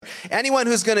anyone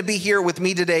who's going to be here with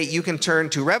me today, you can turn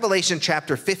to Revelation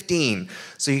chapter 15.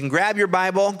 So you can grab your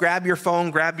Bible, grab your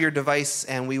phone, grab your device,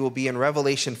 and we will be in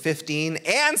Revelation 15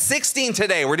 and 16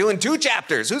 today. We're doing 2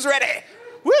 chapters. Who's ready?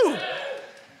 Woo!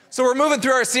 So we're moving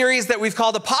through our series that we've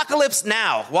called Apocalypse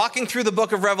Now, walking through the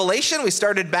book of Revelation. We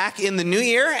started back in the new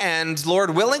year, and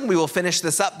Lord willing, we will finish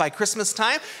this up by Christmas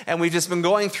time. And we've just been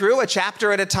going through a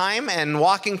chapter at a time and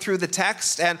walking through the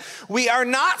text. And we are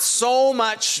not so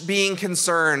much being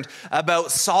concerned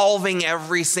about solving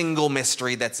every single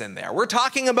mystery that's in there. We're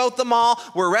talking about them all.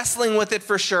 We're wrestling with it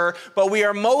for sure. But we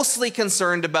are mostly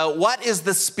concerned about what is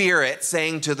the Spirit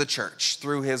saying to the church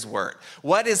through His Word.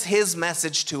 What is His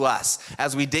message to us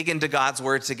as we dig into God's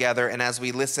Word together and as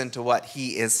we listen to what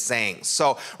He is saying.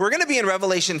 So we're going to be in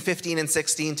Revelation 15 and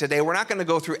 16 today. We're not going to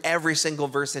go through every single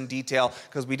verse in detail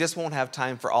because we just won't have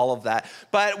time for all of that.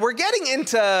 But we're getting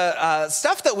into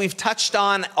stuff that we've touched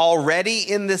on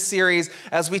already in this series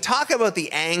as we talk about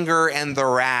the anger and the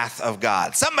wrath of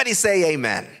God. Somebody say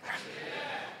amen.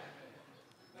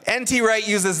 N.T. Wright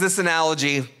uses this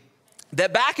analogy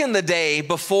that back in the day,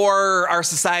 before our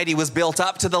society was built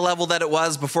up to the level that it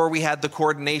was, before we had the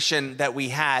coordination that we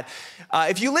had,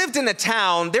 if you lived in a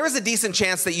town, there was a decent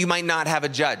chance that you might not have a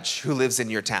judge who lives in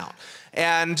your town.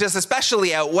 And just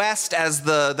especially out west, as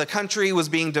the country was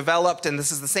being developed, and this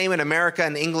is the same in America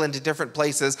and England and different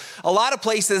places, a lot of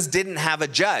places didn't have a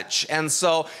judge. And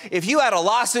so if you had a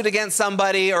lawsuit against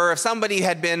somebody, or if somebody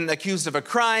had been accused of a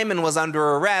crime and was under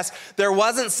arrest, there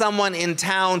wasn't someone in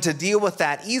town to deal with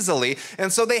that easily.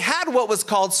 And so they had what was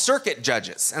called circuit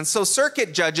judges. And so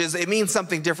circuit judges, it means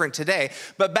something different today.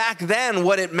 But back then,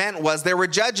 what it meant was there were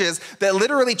judges that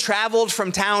literally traveled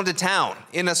from town to town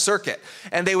in a circuit.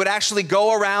 And they would actually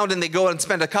go around and they go and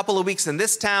spend a couple of weeks in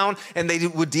this town and they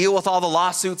would deal with all the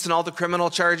lawsuits and all the criminal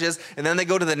charges. And then they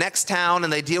go to the next town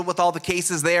and they deal with all the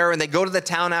cases there, and they go to the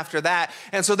town after that.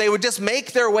 And so they would just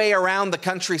make their way around the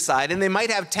countryside, and they might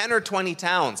have 10 or 20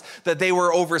 towns that they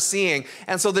were overseeing.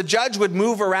 And so the judge would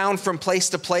move around from place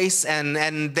to place,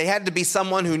 and they had to be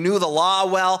someone who knew the law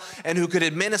well and who could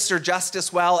administer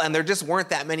justice well. And there just weren't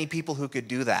that many people who could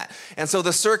do that. And so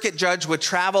the circuit judge would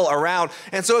travel around.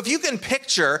 And so if you can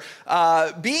picture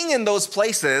being in those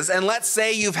places, and let's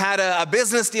say you've had a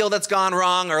business deal that's gone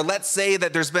wrong, or let's say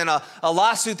that there's been a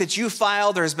lawsuit that you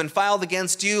filed or has been filed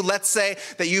against you. Let's say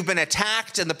that you've been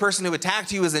attacked and the person who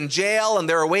attacked you is in jail and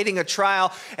they're awaiting a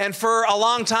trial. And for a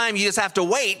long time, you just have to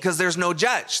wait because there's no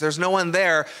judge. There's no one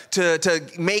there to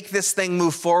make this thing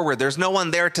move forward. There's no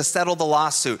one there to settle the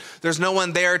lawsuit. There's no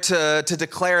one there to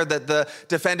declare that the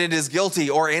defendant is guilty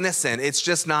or innocent. It's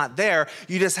just not there.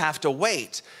 You just have to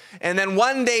wait. And then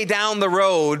one day down the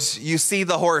road, you see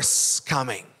the horse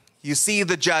coming. You see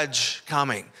the judge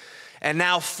coming. And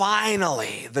now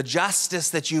finally, the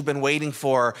justice that you've been waiting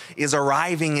for is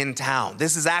arriving in town.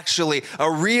 This is actually a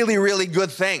really, really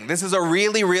good thing. This is a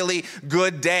really, really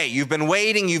good day. You've been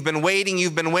waiting, you've been waiting,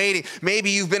 you've been waiting.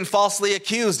 Maybe you've been falsely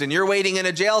accused and you're waiting in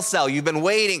a jail cell. You've been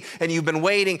waiting and you've been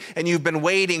waiting and you've been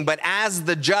waiting. But as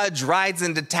the judge rides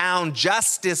into town,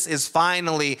 justice is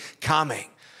finally coming.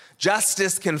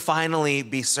 Justice can finally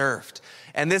be served.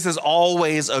 And this is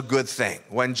always a good thing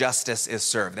when justice is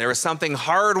served. There is something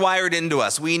hardwired into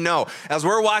us. We know as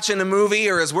we're watching a movie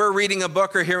or as we're reading a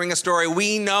book or hearing a story,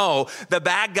 we know the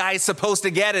bad guy's supposed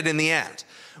to get it in the end.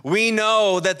 We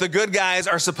know that the good guys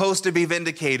are supposed to be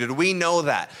vindicated. We know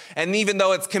that. And even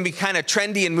though it can be kind of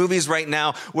trendy in movies right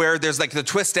now where there's like the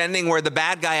twist ending where the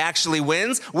bad guy actually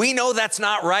wins, we know that's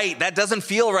not right. That doesn't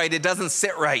feel right. It doesn't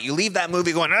sit right. You leave that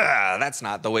movie going, that's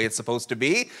not the way it's supposed to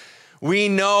be. We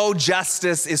know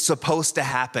justice is supposed to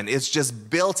happen. It's just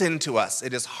built into us.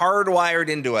 It is hardwired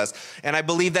into us. And I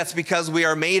believe that's because we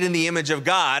are made in the image of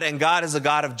God, and God is a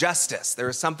God of justice. There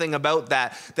is something about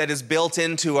that is built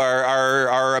into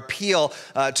our appeal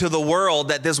to the world,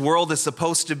 that this world is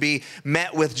supposed to be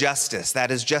met with justice.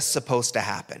 That is just supposed to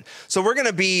happen. So we're going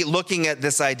to be looking at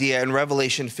this idea in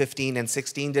Revelation 15 and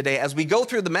 16 today. As we go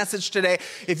through the message today,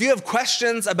 if you have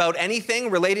questions about anything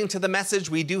relating to the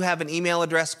message, we do have an email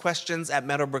address,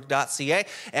 questions@meadowbrook.ca,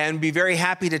 and be very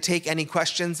happy to take any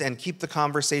questions and keep the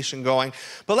conversation going.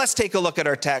 But let's take a look at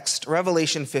our text,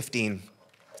 Revelation 15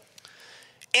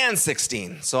 and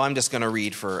 16. So I'm just going to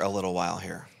read for a little while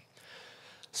here.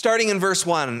 Starting in verse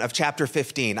 1 of chapter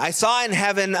 15, I saw in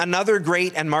heaven another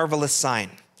great and marvelous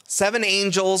sign. 7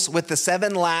 angels with the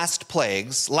 7 last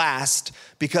plagues,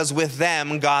 because with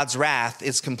them God's wrath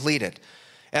is completed.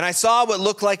 And I saw what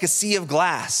looked like a sea of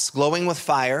glass, glowing with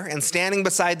fire, and standing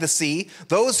beside the sea,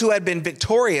 those who had been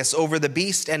victorious over the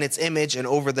beast and its image and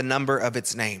over the number of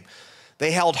its name. They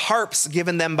held harps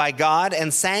given them by God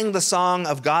and sang the song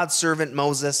of God's servant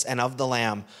Moses and of the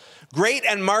Lamb. Great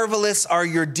and marvelous are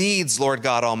your deeds, Lord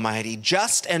God Almighty.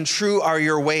 Just and true are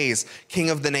your ways,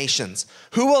 King of the nations.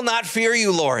 Who will not fear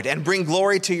you, Lord, and bring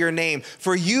glory to your name?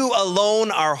 For you alone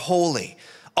are holy.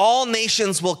 All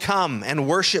nations will come and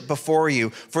worship before you,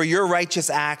 for your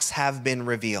righteous acts have been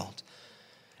revealed.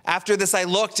 After this, I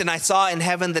looked and I saw in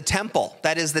heaven the temple,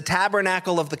 that is the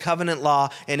tabernacle of the covenant law,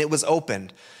 and it was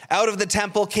opened. Out of the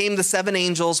temple came the 7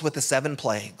 angels with the 7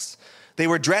 plagues. They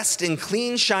were dressed in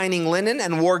clean, shining linen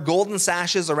and wore golden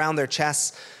sashes around their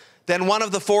chests. Then one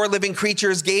of the 4 living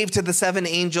creatures gave to the 7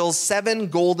 angels 7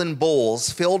 golden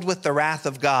bowls filled with the wrath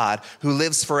of God, who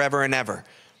lives forever and ever.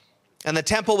 And the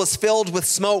temple was filled with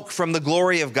smoke from the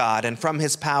glory of God and from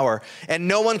his power. And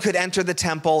no one could enter the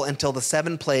temple until the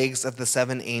 7 plagues of the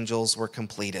 7 angels were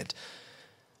completed.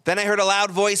 Then I heard a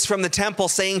loud voice from the temple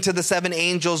saying to the 7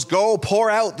 angels, "Go, pour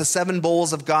out the 7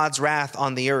 bowls of God's wrath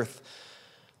on the earth."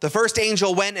 The first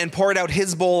angel went and poured out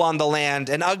his bowl on the land,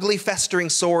 and ugly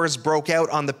festering sores broke out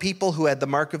on the people who had the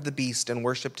mark of the beast and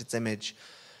worshipped its image.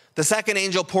 The second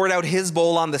angel poured out his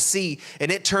bowl on the sea, and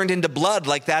it turned into blood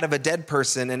like that of a dead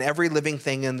person, and every living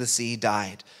thing in the sea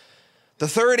died. The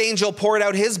third angel poured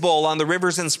out his bowl on the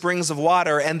rivers and springs of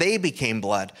water, and they became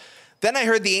blood. Then I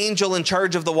heard the angel in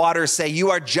charge of the waters say,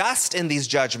 "You are just in these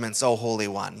judgments, O Holy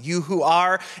One, you who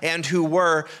are and who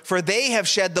were, for they have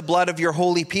shed the blood of your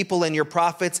holy people and your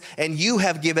prophets, and you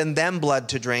have given them blood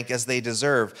to drink as they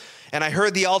deserve." And I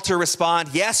heard the altar respond,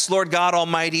 "Yes, Lord God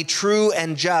Almighty, true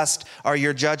and just are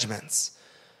your judgments."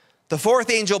 The fourth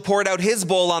angel poured out his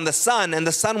bowl on the sun, and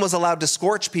the sun was allowed to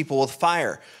scorch people with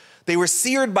fire. They were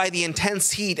seared by the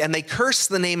intense heat, and they cursed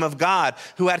the name of God,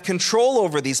 who had control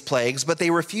over these plagues, but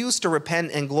they refused to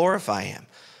repent and glorify him.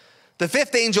 The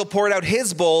fifth angel poured out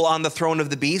his bowl on the throne of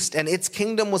the beast, and its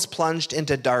kingdom was plunged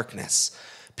into darkness.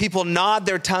 People gnawed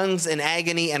their tongues in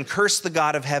agony and cursed the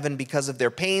God of heaven because of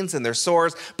their pains and their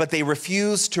sores, but they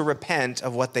refused to repent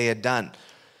of what they had done.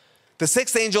 The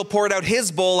sixth angel poured out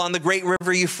his bowl on the great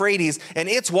river Euphrates, and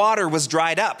its water was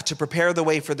dried up to prepare the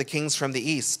way for the kings from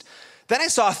the east. Then I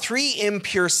saw 3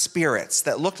 impure spirits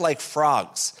that looked like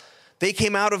frogs. They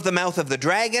came out of the mouth of the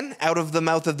dragon, out of the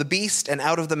mouth of the beast, and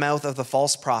out of the mouth of the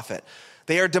false prophet.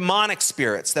 They are demonic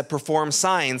spirits that perform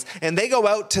signs, and they go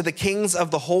out to the kings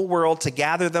of the whole world to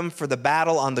gather them for the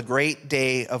battle on the great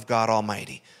day of God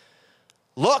Almighty.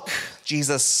 "Look,"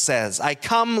 Jesus says, "I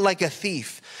come like a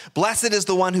thief. Blessed is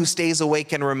the one who stays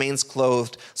awake and remains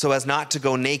clothed, so as not to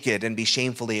go naked and be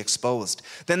shamefully exposed."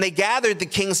 Then they gathered the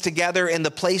kings together in the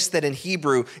place that in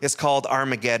Hebrew is called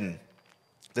Armageddon.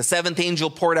 The 7th angel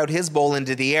poured out his bowl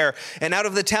into the air, and out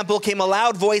of the temple came a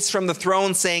loud voice from the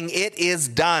throne saying, "It is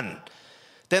done."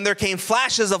 Then there came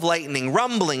flashes of lightning,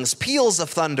 rumblings, peals of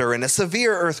thunder, and a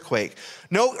severe earthquake.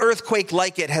 No earthquake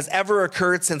like it has ever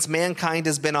occurred since mankind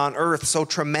has been on earth, so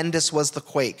tremendous was the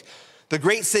quake. The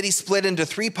great city split into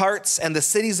 3 parts, and the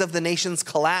cities of the nations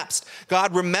collapsed.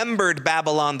 God remembered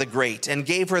Babylon the Great and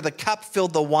gave her the cup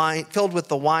filled with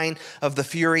the wine of the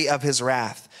fury of his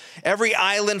wrath. Every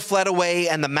island fled away,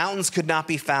 and the mountains could not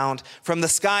be found. From the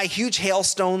sky, huge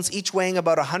hailstones, each weighing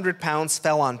about 100 pounds,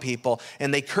 fell on people,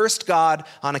 and they cursed God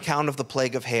on account of the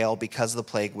plague of hail because the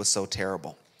plague was so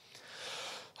terrible.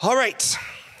 All right,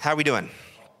 how are we doing?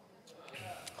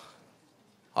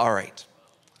 All right.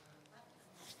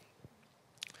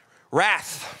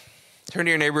 Wrath. Turn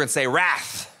to your neighbor and say,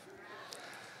 wrath.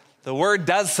 The word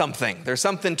does something. There's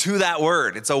something to that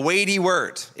word. It's a weighty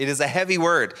word. It is a heavy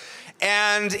word.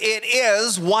 And it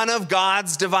is one of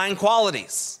God's divine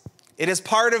qualities. It is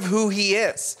part of who he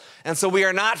is. And so we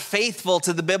are not faithful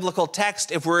to the biblical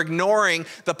text if we're ignoring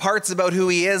the parts about who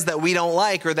he is that we don't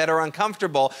like or that are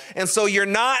uncomfortable. And so you're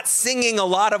not singing a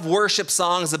lot of worship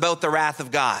songs about the wrath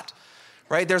of God,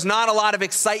 right? There's not a lot of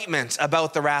excitement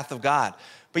about the wrath of God.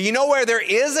 But you know where there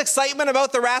is excitement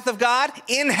about the wrath of God?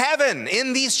 In heaven,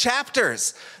 in these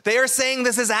chapters. They are saying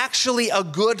this is actually a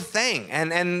good thing.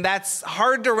 And that's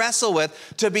hard to wrestle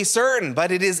with, to be certain.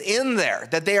 But it is in there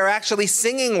that they are actually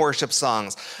singing worship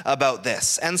songs about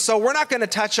this. And so we're not going to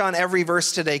touch on every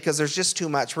verse today because there's just too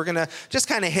much. We're going to just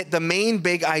kind of hit the main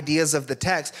big ideas of the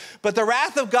text. But the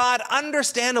wrath of God,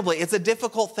 understandably, it's a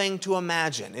difficult thing to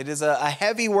imagine. It is a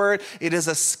heavy word. It is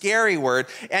a scary word.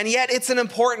 And yet it's an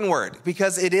important word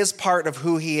because it is part of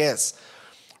who he is.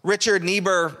 Richard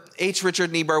Niebuhr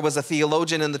was a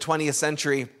theologian in the 20th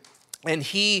century, And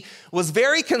he was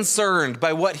very concerned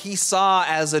by what he saw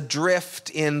as a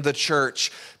drift in the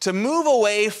church to move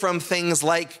away from things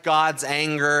like God's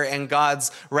anger and God's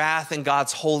wrath and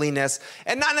God's holiness.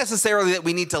 And not necessarily that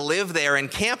we need to live there and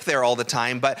camp there all the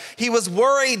time, but he was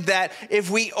worried that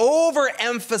if we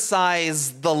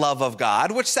overemphasize the love of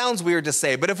God, which sounds weird to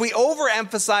say, but if we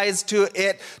overemphasize to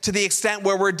it to the extent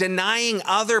where we're denying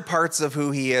other parts of who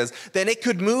he is, then it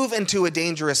could move into a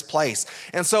dangerous place.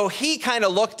 And so he kind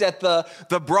of looked at the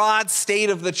broad state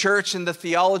of the church and the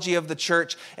theology of the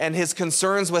church and his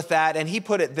concerns with that, and he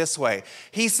put it this way.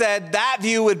 He said that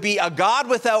view would be a God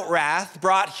without wrath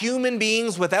brought human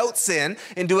beings without sin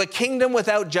into a kingdom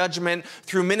without judgment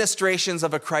through ministrations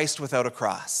of a Christ without a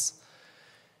cross.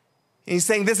 And he's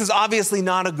saying this is obviously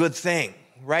not a good thing.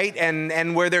 Right?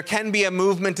 And where there can be a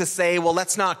movement to say, well,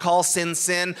 let's not call sin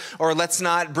sin, or let's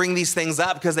not bring these things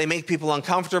up because they make people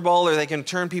uncomfortable or they can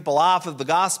turn people off of the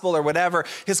gospel or whatever.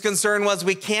 His concern was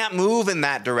we can't move in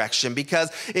that direction, because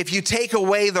if you take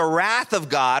away the wrath of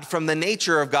God from the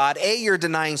nature of God, A, you're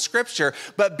denying Scripture,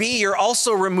 but B, you're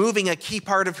also removing a key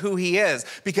part of who he is.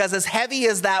 Because as heavy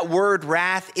as that word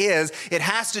wrath is, it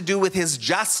has to do with his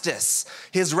justice.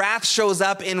 His wrath shows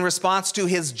up in response to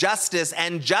his justice,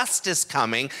 and justice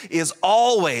coming is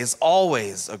always,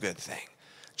 always a good thing.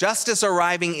 Justice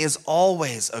arriving is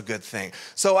always a good thing.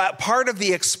 So part of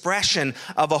the expression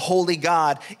of a holy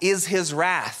God is his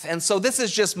wrath. And so this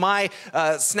is just my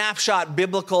snapshot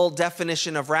biblical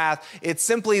definition of wrath. It's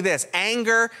simply this: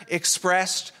 anger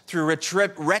expressed through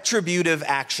retributive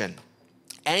action.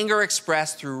 Anger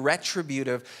expressed through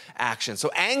retributive action.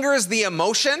 So anger is the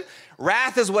emotion.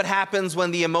 Wrath is what happens when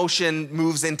the emotion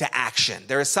moves into action.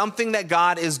 There is something that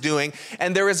God is doing,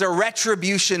 and there is a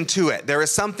retribution to it. There is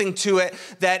something to it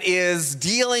that is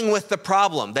dealing with the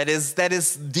problem, that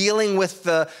is dealing with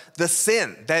the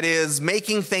sin, that is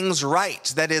making things right,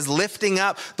 that is lifting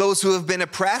up those who have been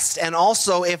oppressed, and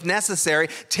also, if necessary,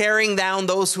 tearing down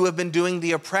those who have been doing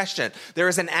the oppression. There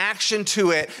is an action to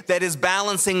it that is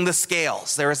balancing the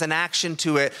scales. There is an action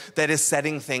to it that is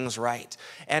setting things right.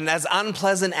 And as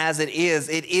unpleasant as it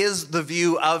is the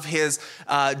view of his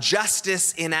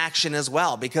justice in action as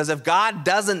well. Because if God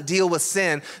doesn't deal with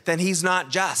sin, then he's not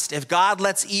just. If God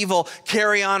lets evil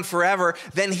carry on forever,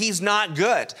 then he's not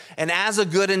good. And as a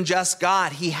good and just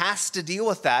God, he has to deal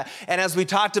with that. And as we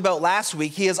talked about last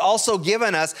week, he has also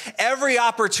given us every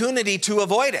opportunity to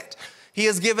avoid it. He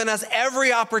has given us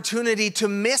every opportunity to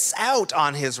miss out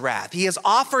on his wrath. He has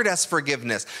offered us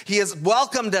forgiveness. He has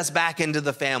welcomed us back into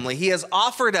the family. He has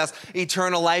offered us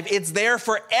eternal life. It's there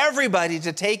for everybody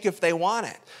to take if they want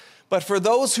it. But for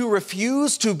those who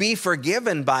refuse to be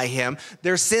forgiven by him,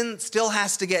 their sin still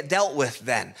has to get dealt with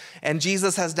then. And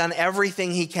Jesus has done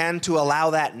everything he can to allow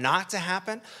that not to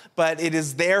happen. But it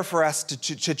is there for us to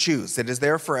choose. It is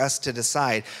there for us to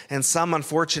decide. And some,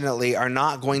 unfortunately, are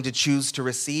not going to choose to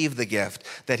receive the gift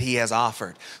that he has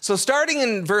offered. So starting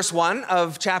in verse 1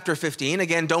 of chapter 15,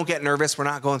 again, don't get nervous. We're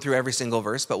not going through every single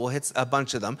verse, but we'll hit a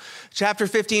bunch of them. Chapter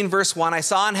 15, verse 1, I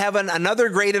saw in heaven another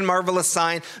great and marvelous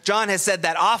sign. John has said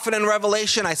that often in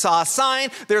Revelation. I saw a sign.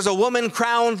 There's a woman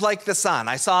crowned like the sun.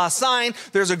 I saw a sign.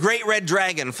 There's a great red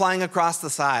dragon flying across the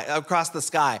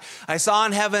sky. I saw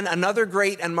in heaven another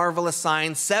great and marvelous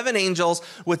sign, 7 angels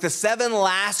with the 7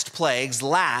 last plagues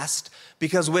last,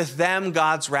 because with them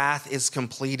God's wrath is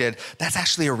completed. That's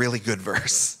actually a really good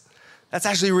verse. That's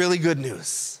actually really good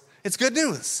news. It's good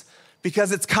news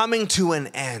because it's coming to an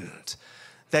end.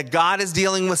 That God is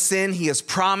dealing with sin. He has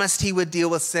promised he would deal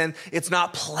with sin. It's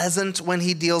not pleasant when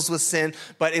he deals with sin,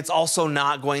 but it's also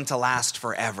not going to last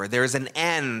forever. There's an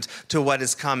end to what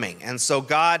is coming. And so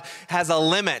God has a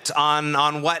limit on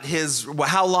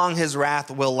how long his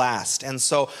wrath will last. And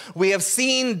so we have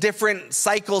seen different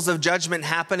cycles of judgment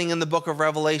happening in the book of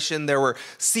Revelation. There were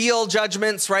seal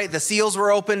judgments, right? The seals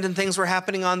were opened and things were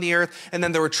happening on the earth. And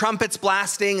then there were trumpets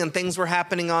blasting and things were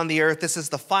happening on the earth. This is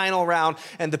the final round.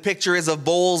 And the picture is of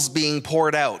bowls being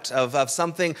poured out, of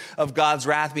something of God's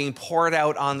wrath being poured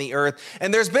out on the earth.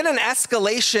 And there's been an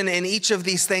escalation in each of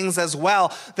these things as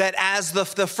well, that as the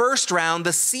first round,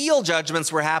 the seal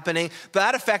judgments were happening,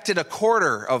 that affected a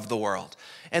quarter of the world.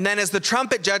 And then as the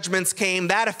trumpet judgments came,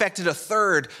 that affected a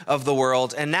third of the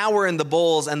world. And now we're in the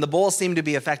bowls, and the bowls seem to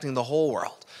be affecting the whole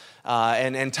world.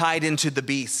 And tied into the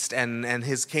beast and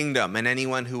his kingdom and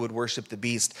anyone who would worship the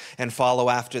beast and follow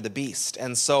after the beast.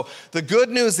 And so the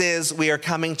good news is we are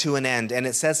coming to an end. And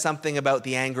it says something about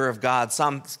the anger of God.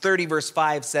 Psalm 30 verse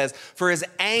 5 says, "For his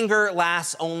anger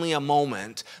lasts only a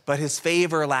moment, but his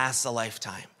favor lasts a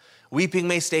lifetime. Weeping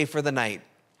may stay for the night,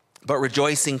 but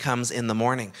rejoicing comes in the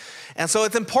morning. And so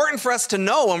it's important for us to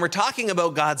know when we're talking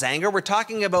about God's anger, we're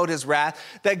talking about his wrath,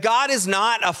 that God is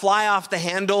not a fly off the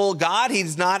handle God. He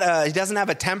doesn't have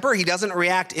a temper. He doesn't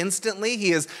react instantly.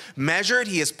 He is measured.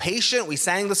 He is patient. We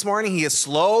sang this morning, he is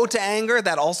slow to anger.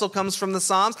 That also comes from the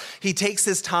Psalms. He takes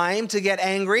his time to get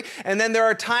angry. And then there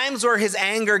are times where his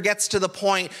anger gets to the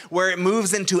point where it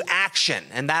moves into action.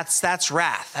 And that's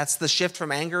wrath. That's the shift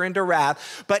from anger into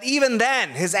wrath. But even then,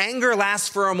 his anger lasts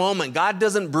for a moment. God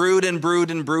doesn't brood and brood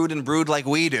and brood and brood like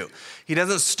we do. He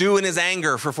doesn't stew in his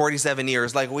anger for 47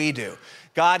 years like we do.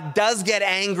 God does get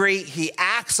angry, he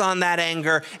acts on that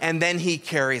anger, and then he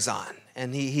carries on.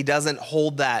 And he doesn't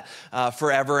hold that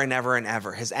forever and ever and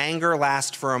ever. His anger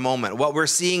lasts for a moment. What we're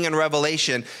seeing in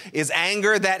Revelation is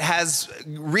anger that has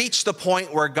reached the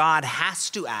point where God has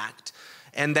to act,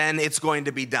 and then it's going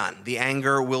to be done. The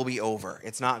anger will be over.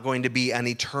 It's not going to be an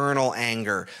eternal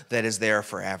anger that is there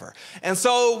forever. And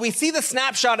so we see the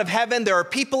snapshot of heaven. There are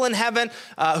people in heaven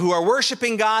who are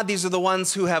worshiping God. These are the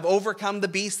ones who have overcome the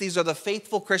beast. These are the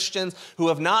faithful Christians who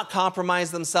have not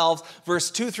compromised themselves. Verse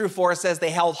 2-4 says,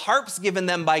 they held harps given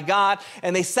them by God,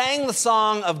 and they sang the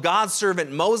song of God's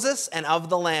servant Moses and of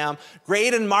the Lamb.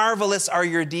 Great and marvelous are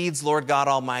your deeds, Lord God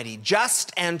Almighty.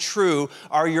 Just and true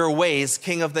are your ways,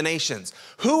 King of the nations.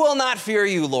 Who will not fear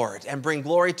you, Lord, and bring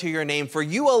glory to your name? For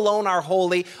you alone are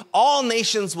holy. All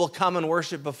nations will come and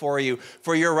worship before you,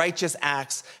 for your righteous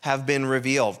acts have been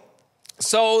revealed.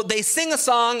 So they sing a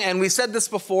song, and we said this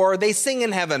before, they sing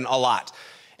in heaven a lot.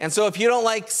 And so if you don't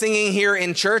like singing here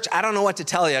in church, I don't know what to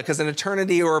tell you, because in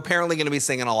eternity, we're apparently going to be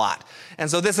singing a lot. And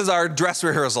so this is our dress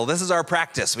rehearsal. This is our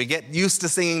practice. We get used to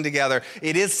singing together.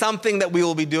 It is something that we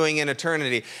will be doing in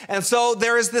eternity. And so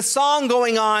there is this song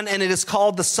going on, and it is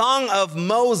called the Song of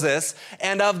Moses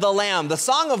and of the Lamb. The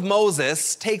Song of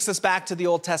Moses takes us back to the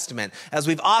Old Testament. As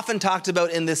we've often talked about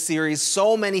in this series,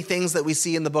 so many things that we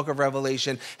see in the book of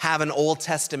Revelation have an Old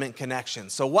Testament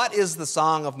connection. So what is the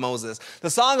Song of Moses?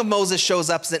 The Song of Moses shows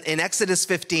up in Exodus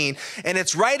 15, and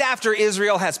it's right after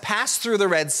Israel has passed through the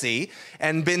Red Sea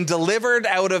and been delivered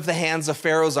out of the hands of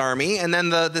Pharaoh's army, and then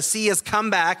the sea has come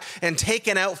back and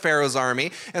taken out Pharaoh's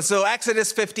army. And so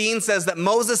Exodus 15 says that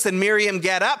Moses and Miriam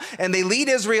get up and they lead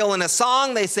Israel in a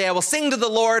song. They say, I will sing to the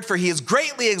Lord, for he is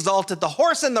greatly exalted, the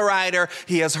horse and the rider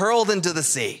he has hurled into the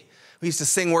sea. We used to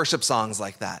sing worship songs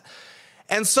like that.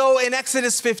 And so in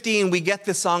Exodus 15, we get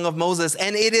the Song of Moses,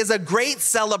 and it is a great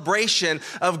celebration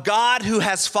of God who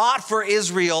has fought for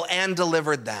Israel and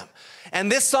delivered them. And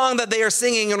this song that they are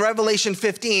singing in Revelation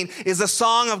 15 is a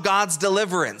song of God's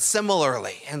deliverance,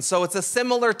 similarly. And so it's a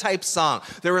similar type song.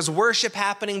 There is worship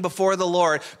happening before the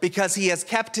Lord because he has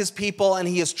kept his people and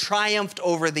he has triumphed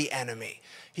over the enemy.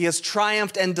 He has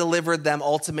triumphed and delivered them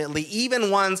ultimately.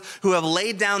 Even ones who have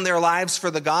laid down their lives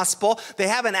for the gospel, they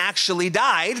haven't actually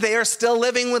died. They are still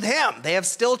living with him. They have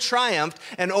still triumphed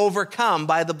and overcome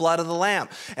by the blood of the Lamb.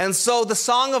 And so the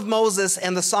Song of Moses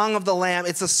and the Song of the Lamb,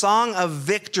 it's a song of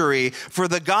victory for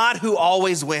the God who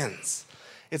always wins.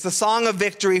 It's a song of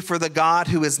victory for the God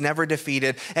who is never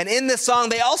defeated. And in this song,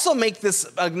 they also make this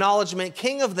acknowledgement,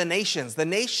 King of the nations. The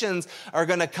nations are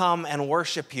going to come and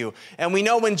worship you. And we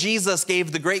know when Jesus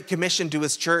gave the Great Commission to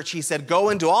his church, he said, go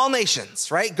into all nations,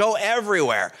 right? Go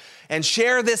everywhere and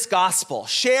share this gospel.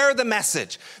 Share the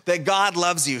message that God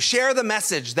loves you. Share the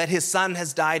message that his son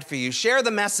has died for you. Share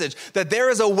the message that there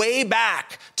is a way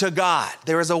back to God.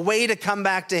 There is a way to come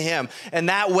back to him, and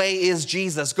that way is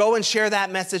Jesus. Go and share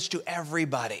that message to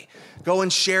everybody. Go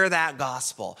and share that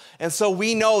gospel. And so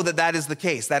we know that that is the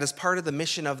case. That is part of the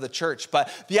mission of the church.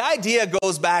 But the idea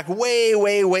goes back way,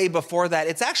 way, way before that.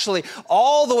 It's actually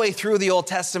all the way through the Old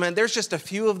Testament. There's just a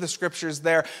few of the scriptures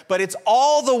there, but it's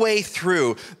all the way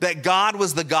through that God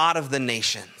was the God of the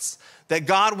nations, that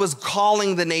God was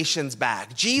calling the nations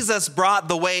back. Jesus brought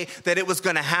the way that it was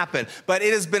going to happen, but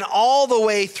it has been all the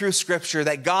way through scripture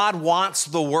that God wants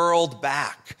the world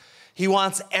back. He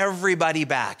wants everybody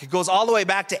back. It goes all the way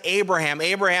back to Abraham.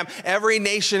 Abraham, every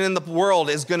nation in the world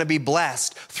is going to be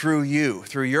blessed through you,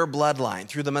 through your bloodline,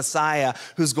 through the Messiah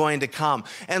who's going to come.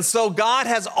 And so God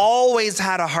has always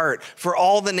had a heart for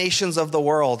all the nations of the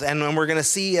world. And when we're going to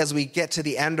see as we get to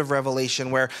the end of Revelation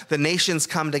where the nations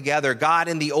come together, God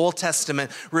in the Old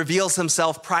Testament reveals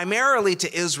himself primarily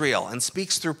to Israel and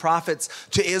speaks through prophets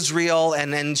to Israel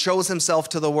and then shows himself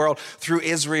to the world through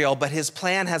Israel. But his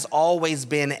plan has always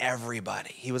been everybody.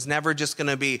 He was never just going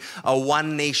to be a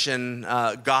one nation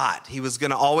God. He was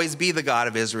going to always be the God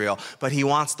of Israel, but he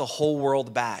wants the whole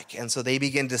world back. And so they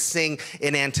begin to sing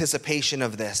in anticipation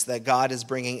of this, that God is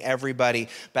bringing everybody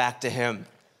back to him.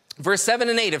 Verse 7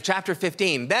 and 8 of chapter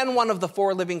 15, then one of the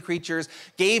four living creatures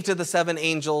gave to the seven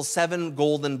angels 7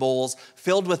 golden bowls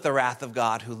filled with the wrath of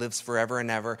God who lives forever and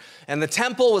ever. And the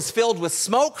temple was filled with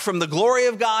smoke from the glory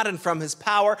of God and from his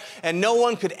power, and no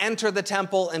one could enter the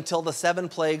temple until the 7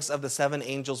 plagues of the 7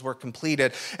 angels were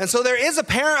completed. And so there is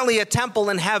apparently a temple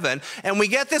in heaven, and we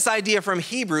get this idea from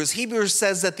Hebrews. Hebrews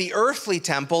says that the earthly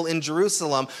temple in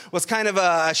Jerusalem was kind of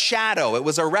a shadow. It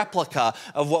was a replica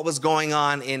of what was going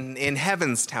on in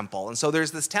heaven's temple. And so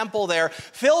there's this temple there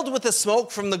filled with the smoke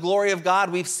from the glory of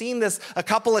God. We've seen this a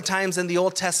couple of times in the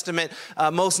Old Testament,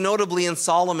 most notably in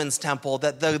Solomon's temple,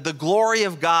 that the glory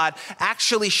of God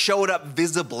actually showed up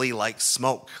visibly like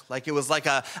smoke. Like it was like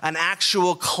an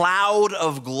actual cloud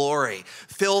of glory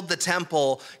filled the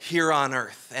temple here on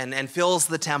earth and fills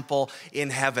the temple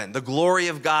in heaven. The glory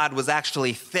of God was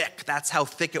actually thick. That's how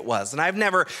thick it was. And I've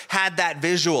never had that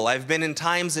visual. I've been in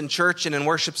times in church and in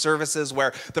worship services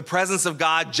where the presence of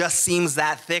God just seems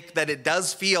that thick that it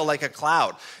does feel like a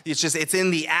cloud. It's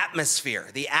in the atmosphere.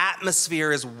 The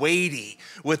atmosphere is weighty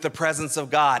with the presence of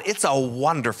God. It's a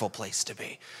wonderful place to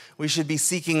be. We should be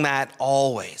seeking that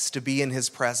always, to be in his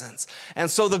presence.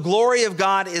 And so the glory of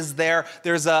God is there.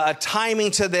 There's a timing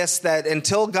to this that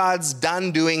until God's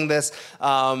done doing this,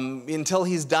 until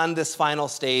he's done this final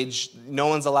stage, no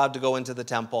one's allowed to go into the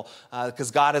temple because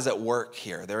God is at work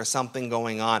here. There is something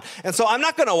going on. And so I'm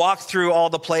not going to walk through all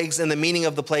the plagues and the meaning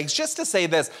of the plagues, just to say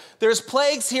this. There's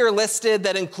plagues here listed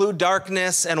that include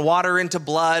darkness and water into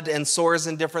blood and sores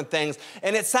and different things.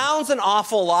 And it sounds an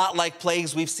awful lot like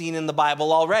plagues we've seen in the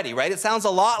Bible already. Right? It sounds a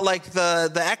lot like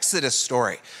the Exodus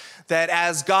story, that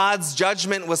as God's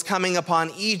judgment was coming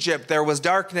upon Egypt, there was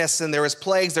darkness and there was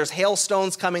plagues. There's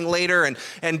hailstones coming later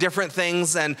and different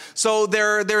things. And so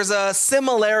there's a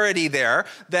similarity there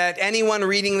that anyone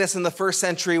reading this in the first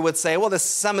century would say, well,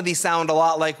 some of these sound a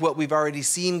lot like what we've already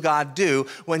seen God do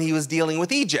when he was dealing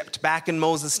with Egypt back in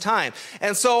Moses' time.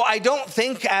 And so I don't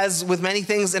think, as with many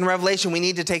things in Revelation, we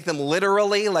need to take them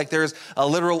literally, like there's a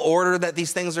literal order that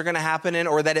these things are going to happen in,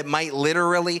 or that it might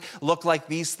literally look like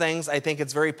these things. I think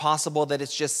it's very possible that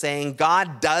it's just saying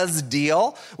God does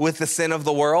deal with the sin of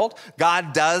the world.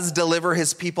 God does deliver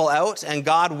his people out, and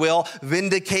God will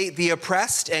vindicate the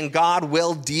oppressed, and God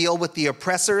will deal with the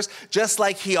oppressors, just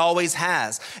like he always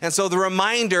has. And so the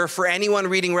reminder for anyone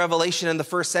reading Revelation in the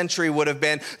first century would have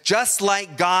been, just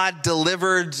like God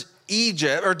delivered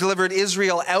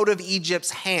Israel out of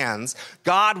Egypt's hands,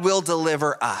 God will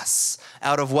deliver us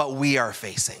out of what we are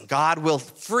facing. God will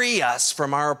free us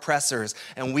from our oppressors,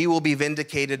 and we will be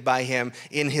vindicated by him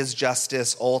in his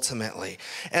justice ultimately.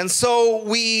 And so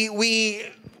we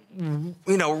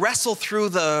wrestle through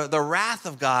the wrath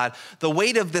of God, the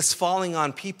weight of this falling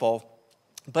on people.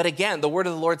 But again, the word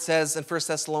of the Lord says in 1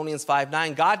 Thessalonians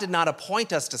 5:9, God did not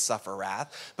appoint us to suffer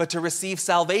wrath, but to receive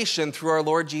salvation through our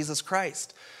Lord Jesus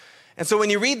Christ. And so when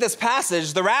you read this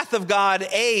passage, the wrath of God,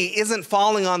 isn't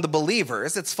falling on the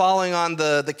believers. It's falling on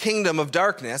the kingdom of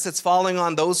darkness. It's falling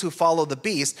on those who follow the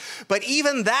beast. But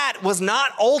even that was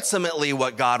not ultimately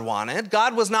what God wanted.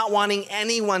 God was not wanting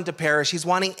anyone to perish. He's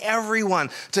wanting everyone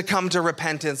to come to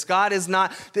repentance. God is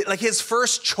not, like his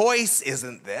first choice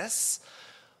isn't this.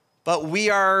 But we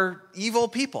are evil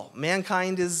people.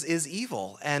 Mankind is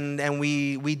evil, and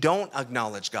we don't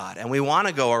acknowledge God, and we want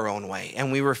to go our own way,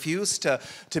 and we refuse to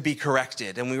be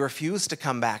corrected, and we refuse to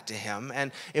come back to him.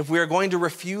 And if we are going to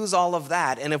refuse all of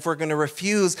that, and if we're going to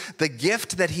refuse the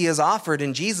gift that he has offered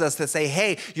in Jesus to say,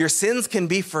 hey, your sins can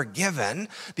be forgiven,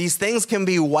 these things can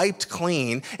be wiped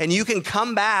clean, and you can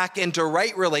come back into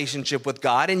right relationship with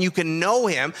God, and you can know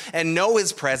him and know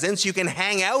his presence, you can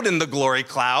hang out in the glory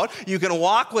cloud, you can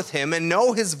walk with him and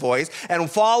know his voice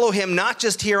and follow him not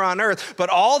just here on earth, but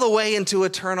all the way into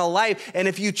eternal life. And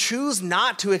if you choose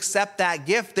not to accept that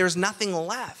gift, there's nothing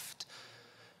left.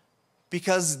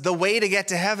 Because the way to get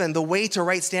to heaven, the way to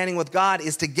right standing with God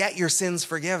is to get your sins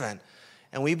forgiven.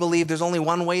 And we believe there's only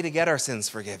one way to get our sins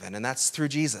forgiven, and that's through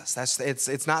Jesus.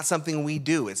 It's not something we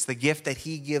do. It's the gift that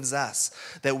he gives us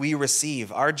that we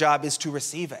receive. Our job is to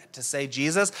receive it, to say,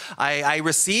 Jesus, I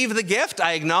receive the gift.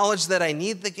 I acknowledge that I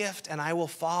need the gift, and I will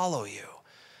follow you.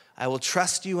 I will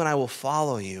trust you and I will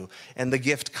follow you. And the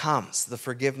gift comes, the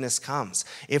forgiveness comes.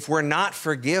 If we're not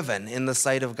forgiven in the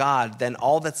sight of God, then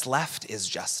all that's left is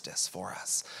justice for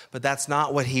us. But that's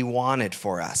not what he wanted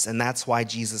for us. And that's why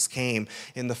Jesus came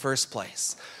in the first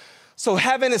place. So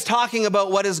heaven is talking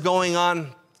about what is going on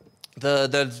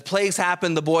The plagues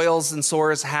happened, the boils and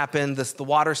sores happened, the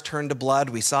waters turned to blood.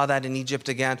 We saw that in Egypt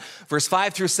again. Verse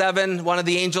 5 through 7, one of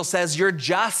the angels says, "You're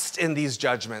just in these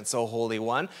judgments, O Holy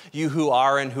One, you who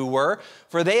are and who were.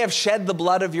 For they have shed the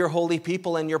blood of your holy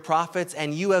people and your prophets,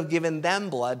 and you have given them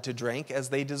blood to drink as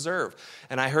they deserve."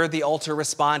 And I heard the altar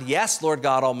respond, "Yes, Lord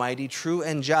God Almighty, true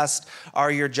and just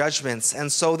are your judgments." And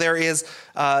so there is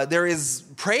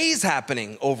praise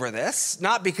happening over this,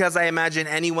 not because I imagine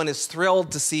anyone is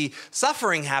thrilled to see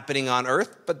suffering happening on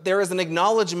earth, but there is an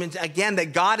acknowledgement, again,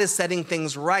 that God is setting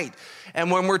things right.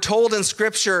 And when we're told in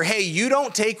Scripture, hey, you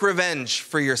don't take revenge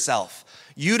for yourself.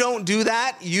 You don't do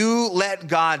that. You let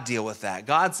God deal with that.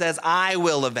 God says, I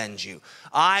will avenge you.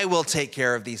 I will take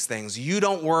care of these things. You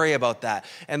don't worry about that.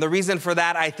 And the reason for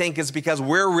that, I think, is because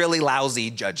we're really lousy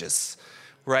judges,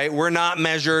 right? We're not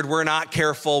measured. We're not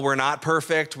careful. We're not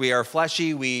perfect. We are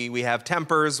fleshy. We have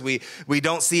tempers. We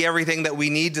don't see everything that we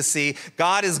need to see.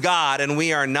 God is God and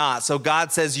we are not. So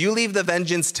God says, you leave the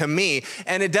vengeance to me.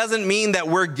 And it doesn't mean that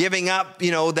we're giving up,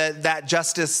 that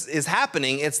justice is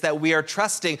happening. It's that we are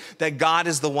trusting that God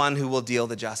is the one who will deal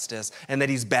the justice and that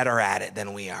he's better at it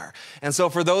than we are. And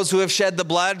so for those who have shed the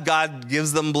blood, God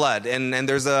gives them blood. And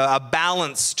there's a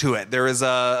balance to it. There is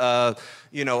a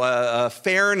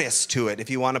fairness to it, if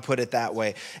you want to put it that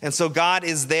way. And so God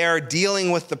is there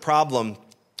dealing with the problem.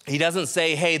 He doesn't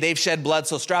say, hey, they've shed blood,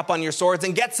 so strap on your swords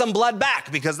and get some blood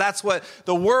back, because that's what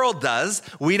the world does.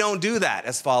 We don't do that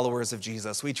as followers of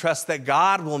Jesus. We trust that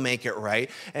God will make it right,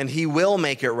 and he will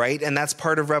make it right. And that's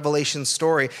part of Revelation's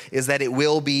story, is that it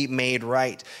will be made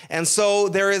right. And so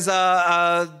there is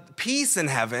a peace in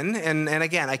heaven. And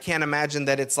again, I can't imagine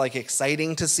that it's like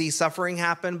exciting to see suffering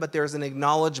happen, but there's an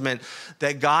acknowledgement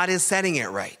that God is setting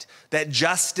it right, that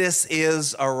justice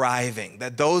is arriving,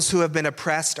 that those who have been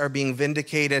oppressed are being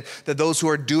vindicated, that those who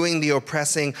are doing the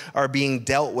oppressing are being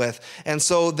dealt with. And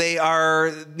so they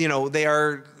are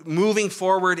moving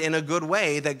forward in a good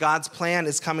way, that God's plan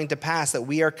is coming to pass, that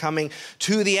we are coming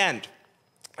to the end.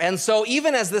 And so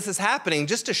even as this is happening,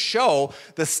 just to show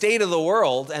the state of the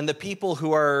world and the people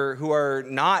who are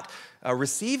not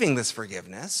receiving this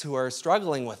forgiveness, who are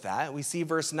struggling with that, we see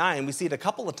verse 9, we see it a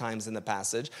couple of times in the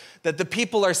passage, that the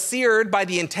people are seared by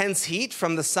the intense heat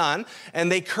from the sun,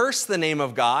 and they curse the name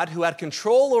of God, who had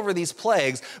control over these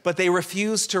plagues, but they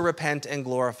refuse to repent and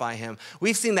glorify him.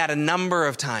 We've seen that a number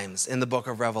of times in the book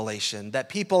of Revelation, that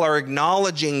people are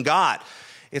acknowledging God.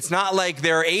 It's not like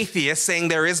they're atheists saying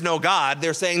there is no God.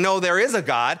 They're saying, no, there is a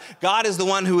God. God is the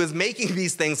one who is making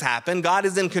these things happen. God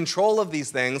is in control of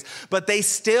these things, but they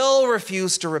still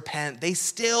refuse to repent. They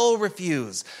still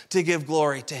refuse to give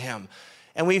glory to him.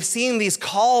 And we've seen these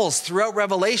calls throughout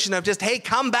Revelation of just, hey,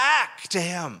 come back to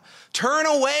him. Turn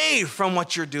away from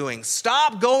what you're doing.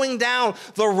 Stop going down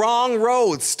the wrong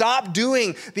road. Stop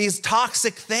doing these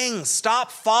toxic things.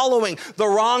 Stop following the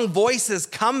wrong voices.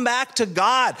 Come back to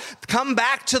God. Come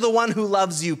back to the one who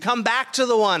loves you. Come back to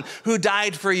the one who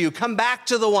died for you. Come back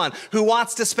to the one who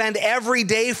wants to spend every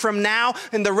day from now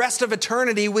and the rest of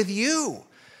eternity with you.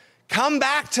 Come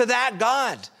back to that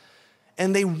God.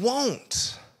 And they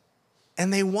won't.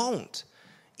 And they won't.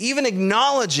 Even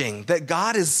acknowledging that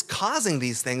God is causing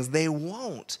these things, they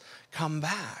won't come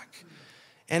back.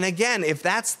 And again, if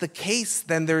that's the case,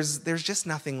 then there's just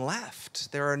nothing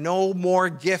left. There are no more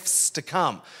gifts to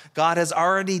come. God has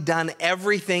already done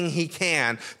everything he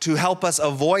can to help us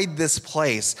avoid this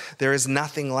place. There is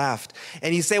nothing left.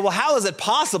 And you say, well, how is it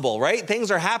possible, right?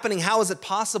 Things are happening. How is it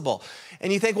possible?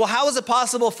 And you think, well, how is it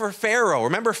possible for Pharaoh?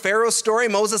 Remember Pharaoh's story?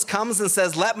 Moses comes and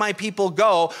says, let my people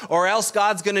go, or else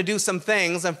God's going to do some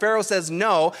things. And Pharaoh says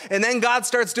no. And then God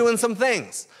starts doing some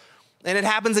things. And it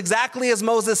happens exactly as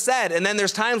Moses said. And then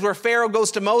there's times where Pharaoh goes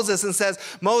to Moses and says,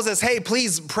 Moses, hey,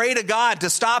 please pray to God to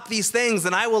stop these things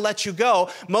and I will let you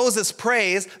go. Moses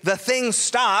prays, the thing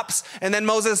stops. And then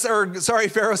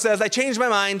Pharaoh says, I changed my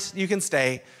mind, you can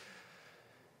stay.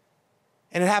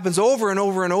 And it happens over and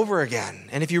over and over again.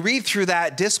 And if you read through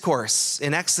that discourse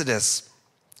in Exodus,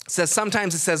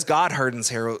 sometimes it says God hardens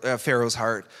Pharaoh's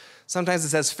heart. Sometimes it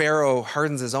says Pharaoh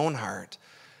hardens his own heart.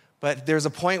 But there's a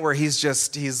point where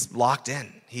he's locked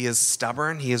in. He is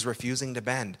stubborn. He is refusing to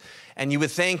bend. And you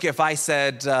would think if I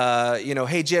said,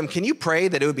 hey, Jim, can you pray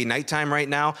that it would be nighttime right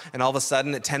now? And all of a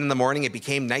sudden at 10 in the morning, it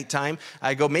became nighttime.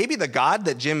 I go, maybe the God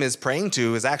that Jim is praying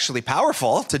to is actually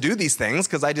powerful to do these things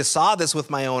because I just saw this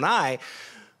with my own eye.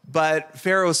 But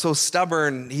Pharaoh is so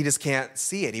stubborn, he just can't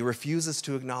see it. He refuses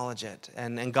to acknowledge it.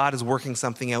 And God is working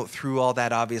something out through all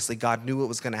that, obviously. God knew it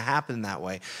was going to happen that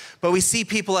way. But we see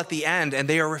people at the end, and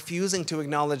they are refusing to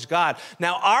acknowledge God.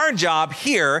 Now, our job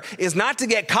here is not to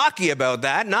get cocky about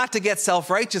that, not to get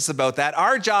self-righteous about that.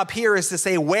 Our job here is to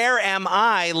say, where am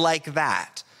I like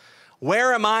that?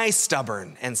 Where am I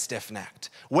stubborn and stiff-necked?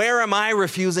 Where am I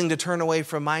refusing to turn away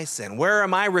from my sin? Where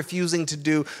am I refusing to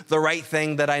do the right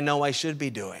thing that I know I should be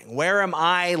doing? Where am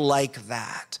I like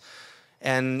that?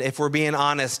 And if we're being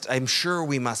honest, I'm sure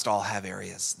we must all have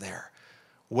areas there.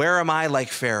 Where am I like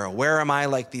Pharaoh? Where am I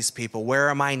like these people? Where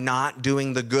am I not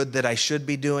doing the good that I should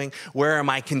be doing? Where am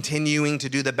I continuing to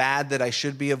do the bad that I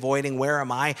should be avoiding? Where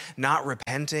am I not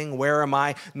repenting? Where am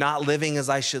I not living as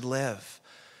I should live?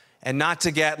 And not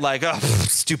to get like, oh,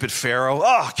 stupid Pharaoh.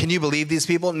 Oh, can you believe these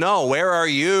people? No, where are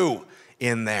you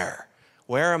in there?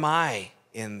 Where am I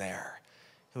in there?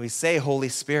 And we say, Holy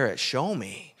Spirit, show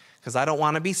me, because I don't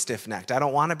want to be stiff-necked. I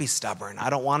don't want to be stubborn.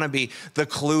 I don't want to be the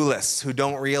clueless who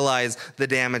don't realize the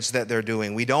damage that they're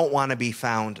doing. We don't want to be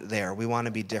found there. We want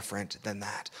to be different than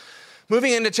that.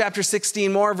 Moving into chapter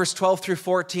 16 more, verse 12 through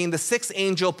 14, the sixth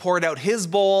angel poured out his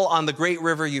bowl on the great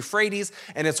river Euphrates,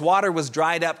 and its water was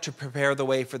dried up to prepare the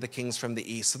way for the kings from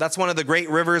the east. So that's one of the great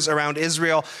rivers around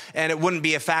Israel, and it wouldn't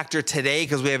be a factor today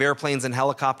because we have airplanes and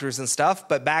helicopters and stuff.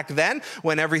 But back then,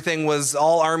 when everything was,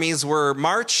 all armies were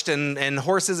marched and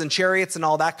horses and chariots and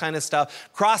all that kind of stuff,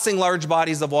 crossing large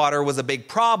bodies of water was a big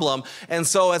problem. And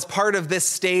so as part of this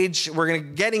stage, we're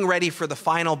getting ready for the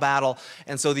final battle.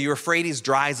 And so the Euphrates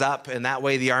dries up, and that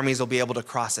way the armies will be able to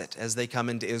cross it as they come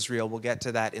into Israel. We'll get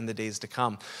to that in the days to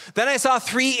come. Then I saw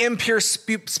three impure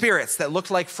spirits that looked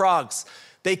like frogs.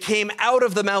 They came out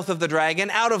of the mouth of the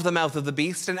dragon, out of the mouth of the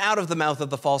beast, and out of the mouth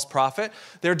of the false prophet.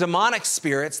 They're demonic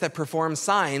spirits that perform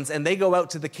signs, and they go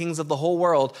out to the kings of the whole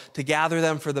world to gather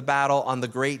them for the battle on the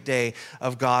great day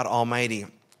of God Almighty.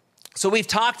 So we've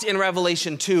talked in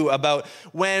Revelation 2 about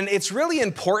when it's really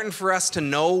important for us to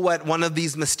know what one of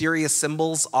these mysterious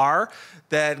symbols are,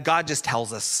 that God just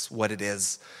tells us what it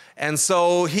is. And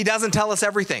so he doesn't tell us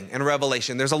everything in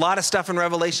Revelation. There's a lot of stuff in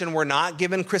Revelation we're not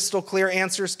given crystal clear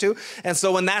answers to. And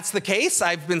so when that's the case,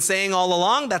 I've been saying all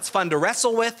along, that's fun to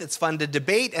wrestle with. It's fun to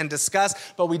debate and discuss,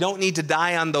 but we don't need to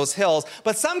die on those hills.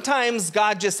 But sometimes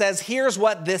God just says, here's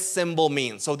what this symbol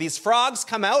means. So these frogs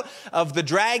come out of the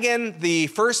dragon, the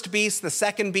first beast, the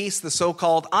second beast, the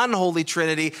so-called unholy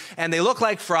trinity, and they look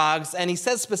like frogs. And he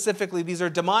says specifically, these are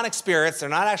demonic spirits. They're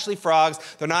not actually frogs.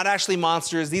 They're not actually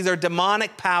monsters. These are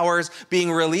demonic powers being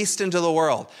released into the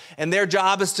world. And their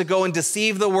job is to go and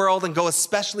deceive the world and go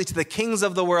especially to the kings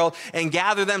of the world and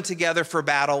gather them together for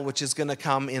battle, which is going to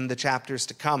come in the chapters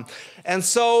to come. And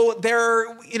so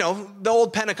they're, the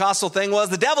old Pentecostal thing was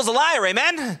the devil's a liar,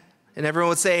 amen? And everyone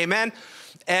would say amen.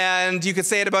 And you could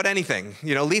say it about anything.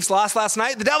 Leafs lost last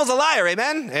night. The devil's a liar,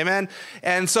 amen? Amen.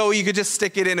 And so you could just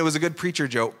stick it in. It was a good preacher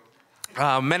joke.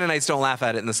 Mennonites don't laugh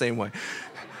at it in the same way.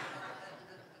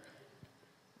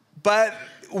 But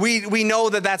we know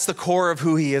that that's the core of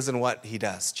who he is and what he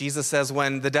does. Jesus says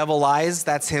when the devil lies,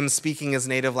 that's him speaking his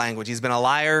native language. He's been a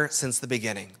liar since the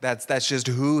beginning. That's just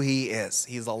who he is.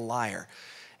 He's a liar.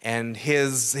 And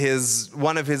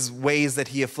one of his ways that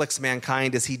he afflicts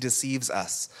mankind is he deceives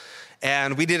us.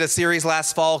 And we did a series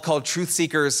last fall called Truth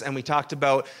Seekers, and we talked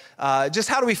about just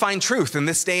how do we find truth in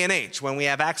this day and age when we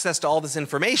have access to all this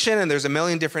information and there's a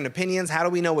million different opinions. How do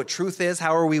we know what truth is?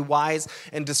 How are we wise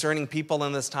and discerning people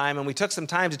in this time? And we took some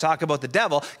time to talk about the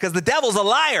devil because the devil's a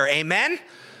liar, amen?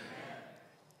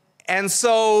 And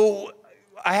so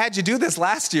I had you do this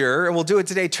last year, and we'll do it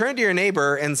today. Turn to your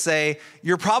neighbor and say,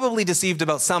 you're probably deceived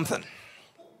about something.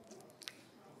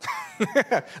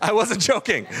 I wasn't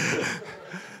joking.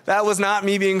 That was not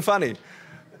me being funny.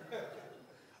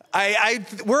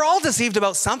 We're all deceived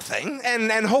about something,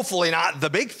 and hopefully not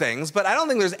the big things, but I don't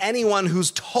think there's anyone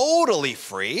who's totally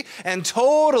free and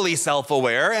totally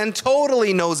self-aware and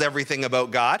totally knows everything about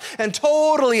God and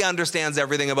totally understands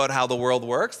everything about how the world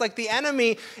works. Like the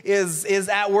enemy is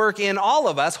at work in all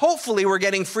of us. Hopefully we're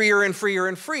getting freer and freer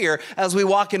and freer as we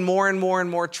walk in more and more and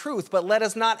more truth, but let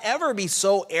us not ever be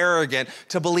so arrogant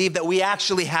to believe that we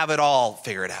actually have it all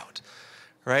figured out.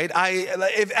 Right?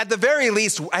 At the very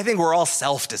least, I think we're all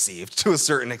self-deceived to a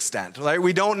certain extent. Right?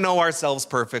 We don't know ourselves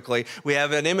perfectly. We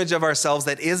have an image of ourselves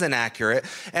that is inaccurate.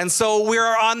 And so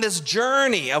we're on this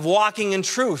journey of walking in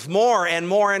truth more and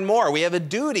more and more. We have a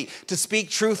duty to speak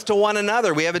truth to one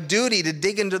another. We have a duty to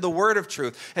dig into the word of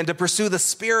truth and to pursue the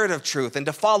spirit of truth and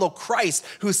to follow Christ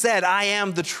who said, I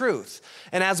am the truth.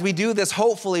 And as we do this,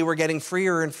 hopefully we're getting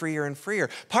freer and freer and freer.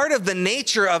 Part of the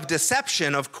nature of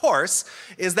deception, of course,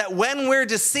 is that when we're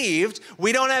deceived,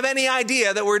 we don't have any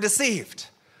idea that we're deceived.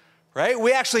 Right?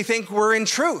 We actually think we're in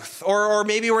truth, or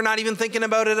maybe we're not even thinking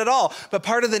about it at all. But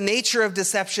part of the nature of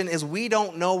deception is we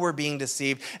don't know we're being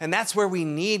deceived. And that's where we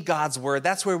need God's word.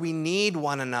 That's where we need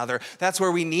one another. That's where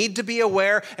we need to be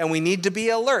aware and we need to be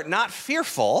alert. Not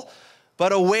fearful,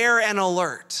 but aware and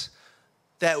alert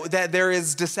that there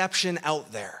is deception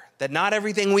out there. That not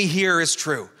everything we hear is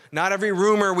true. Not every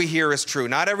rumor we hear is true.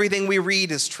 Not everything we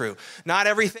read is true. Not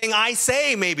everything I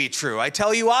say may be true. I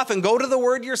tell you often, go to the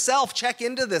word yourself. Check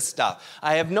into this stuff.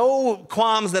 I have no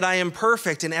qualms that I am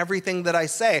perfect in everything that I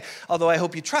say, although I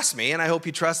hope you trust me, and I hope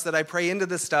you trust that I pray into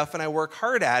this stuff and I work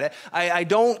hard at it. I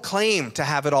don't claim to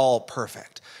have it all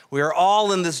perfect. We are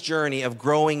all in this journey of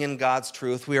growing in God's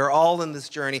truth. We are all in this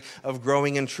journey of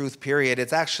growing in truth, period.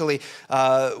 It's actually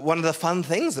one of the fun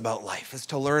things about life is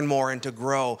to learn more and to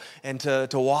grow and to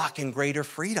walk in greater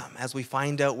freedom as we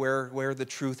find out where the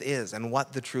truth is and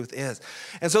what the truth is.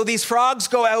 And so these frogs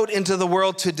go out into the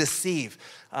world to deceive.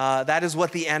 That is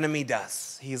what the enemy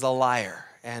does. He's a liar.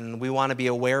 And we want to be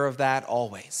aware of that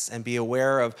always and be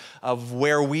aware of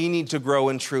where we need to grow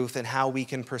in truth and how we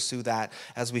can pursue that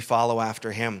as we follow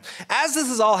after him. As this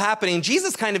is all happening,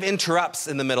 Jesus kind of interrupts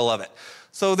in the middle of it.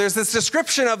 So there's this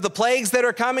description of the plagues that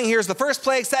are coming. Here's the first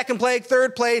plague, second plague,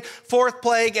 third plague, fourth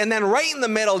plague. And then right in the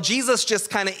middle, Jesus just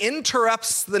kind of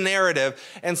interrupts the narrative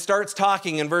and starts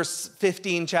talking in verse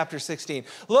 15, chapter 16.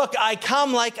 Look, I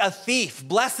come like a thief.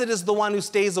 Blessed is the one who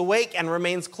stays awake and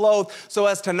remains clothed so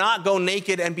as to not go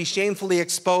naked and be shamefully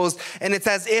exposed. And it's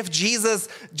as if Jesus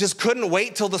just couldn't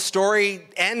wait till the story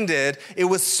ended. It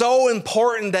was so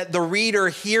important that the reader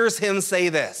hears him say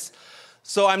this.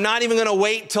 So I'm not even going to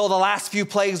wait till the last few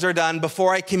plagues are done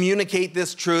before I communicate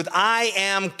this truth. I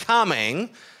am coming,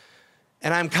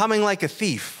 and I'm coming like a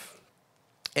thief.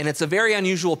 And it's a very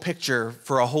unusual picture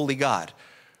for a holy God,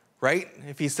 right?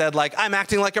 If he said, like, I'm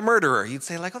acting like a murderer, you'd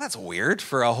say, like, oh, that's weird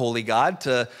for a holy God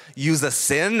to use a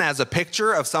sin as a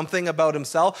picture of something about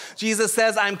himself. Jesus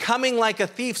says, I'm coming like a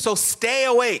thief, so stay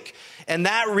awake. And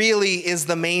that really is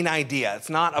the main idea. It's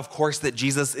not, of course, that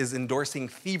Jesus is endorsing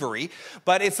thievery,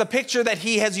 but it's a picture that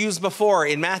he has used before.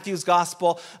 In Matthew's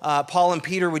gospel, Paul and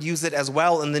Peter would use it as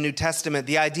well in the New Testament.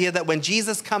 The idea that when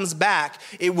Jesus comes back,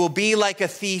 it will be like a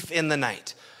thief in the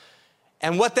night.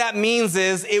 And what that means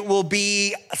is it will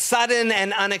be sudden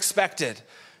and unexpected.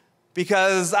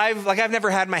 Because I've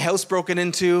never had my house broken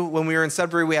into. When we were in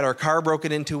Sudbury, we had our car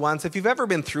broken into once. If you've ever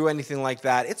been through anything like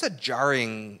that, it's a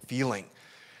jarring feeling.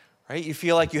 Right? You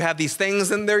feel like you have these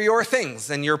things and they're your things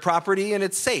and your property and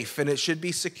it's safe and it should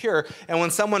be secure. And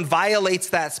when someone violates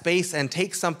that space and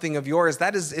takes something of yours,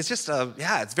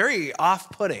 it's very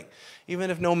off-putting, even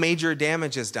if no major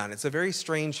damage is done. It's a very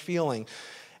strange feeling.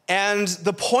 And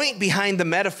the point behind the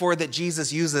metaphor that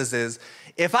Jesus uses is,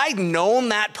 if I'd known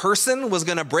that person was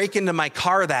going to break into my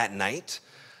car that night,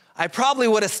 I probably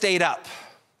would have stayed up.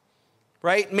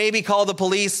 Right? Maybe call the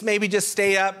police, maybe just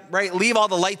stay up, right? Leave all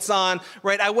the lights on,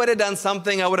 right? I would have done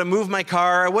something. I would have moved my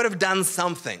car. I would have done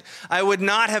something. I would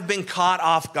not have been caught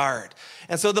off guard.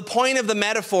 And so the point of the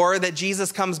metaphor that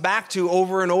Jesus comes back to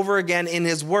over and over again in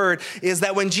his word is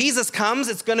that when Jesus comes,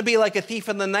 it's going to be like a thief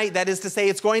in the night. That is to say,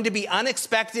 it's going to be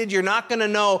unexpected. You're not going to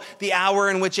know the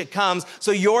hour in which it comes. So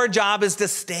your job is to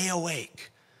stay awake.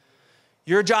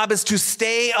 Your job is to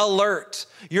stay alert.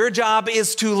 Your job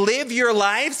is to live your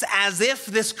lives as if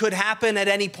this could happen at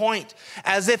any point.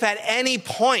 As if at any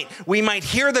point we might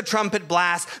hear the trumpet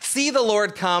blast, see the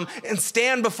Lord come, and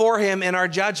stand before him in our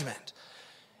judgment.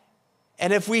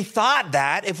 And if we thought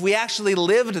that, if we actually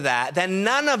lived that, then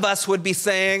none of us would be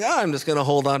saying, oh, I'm just going to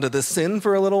hold on to this sin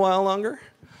for a little while longer.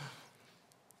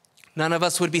 None of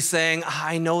us would be saying,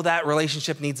 I know that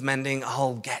relationship needs mending.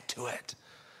 I'll get to it.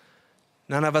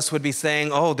 None of us would be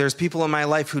saying, oh, there's people in my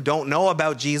life who don't know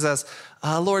about Jesus.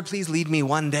 Lord, please lead me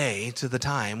one day to the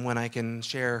time when I can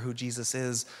share who Jesus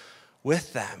is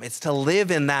with them. It's to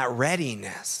live in that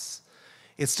readiness.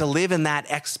 It's to live in that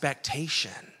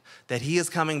expectation that he is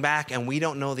coming back and we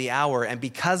don't know the hour. And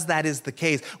because that is the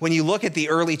case, when you look at the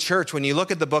early church, when you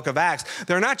look at the book of Acts,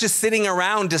 they're not just sitting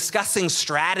around discussing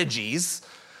strategies.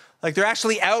 Like they're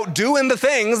actually out doing the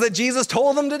things that Jesus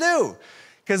told them to do.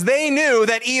 Because they knew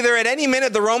that either at any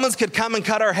minute the Romans could come and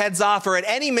cut our heads off, or at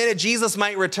any minute Jesus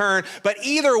might return. But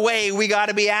either way, we got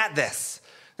to be at this.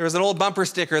 There was an old bumper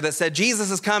sticker that said,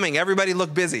 Jesus is coming. Everybody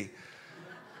look busy.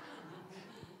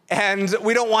 And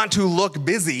we don't want to look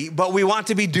busy, but we want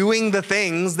to be doing the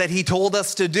things that he told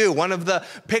us to do. One of the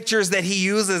pictures that he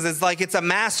uses is like it's a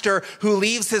master who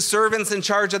leaves his servants in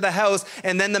charge of the house,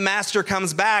 and then the master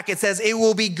comes back. It says it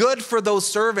will be good for those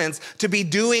servants to be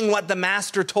doing what the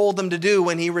master told them to do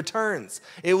when he returns.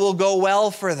 It will go well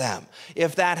for them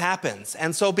if that happens.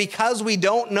 And so because we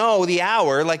don't know the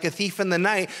hour, like a thief in the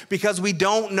night, because we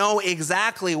don't know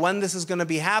exactly when this is going to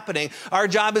be happening, our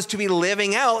job is to be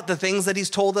living out the things that he's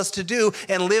told us to do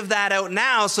and live that out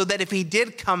now, so that if he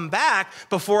did come back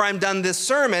before I'm done this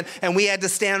sermon and we had to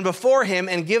stand before him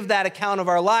and give that account of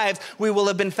our lives, we will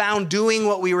have been found doing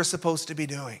what we were supposed to be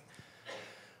doing.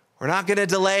 We're not going to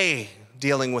delay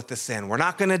dealing with the sin. We're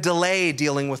not going to delay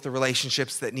dealing with the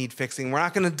relationships that need fixing. We're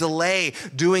not going to delay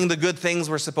doing the good things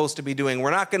we're supposed to be doing.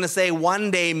 We're not going to say one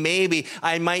day maybe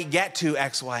I might get to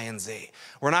X, Y, and Z.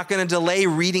 We're not going to delay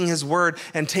reading his word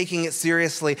and taking it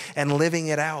seriously and living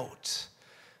it out,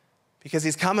 because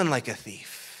he's coming like a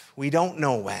thief. We don't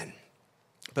know when,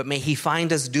 but may he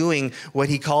find us doing what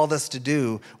he called us to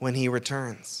do when he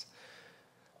returns.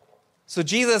 So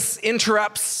Jesus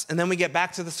interrupts, and then we get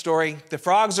back to the story. The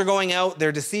frogs are going out.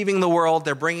 They're deceiving the world.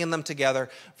 They're bringing them together.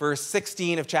 Verse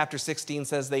 16 of chapter 16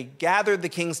 says, they gathered the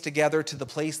kings together to the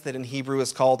place that in Hebrew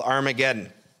is called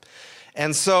Armageddon.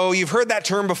 And so you've heard that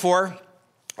term before.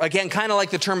 Again, kind of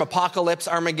like the term apocalypse,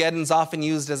 Armageddon is often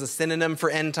used as a synonym for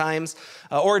end times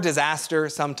or disaster.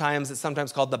 Sometimes it's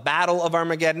sometimes called the Battle of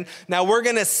Armageddon. Now we're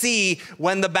going to see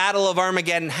when the Battle of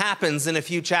Armageddon happens in a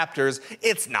few chapters,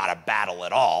 it's not a battle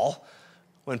at all.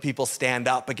 When people stand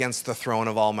up against the throne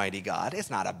of Almighty God, it's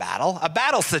not a battle. A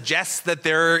battle suggests that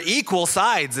they're equal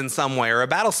sides in some way, or a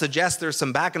battle suggests there's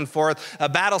some back and forth. A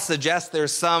battle suggests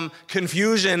there's some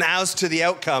confusion as to the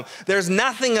outcome. There's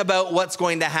nothing about what's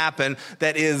going to happen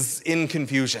that is in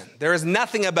confusion. There is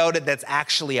nothing about it that's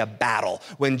actually a battle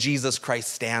when Jesus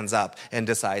Christ stands up and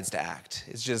decides to act.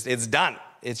 It's done.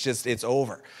 It's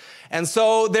over. And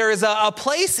so there is a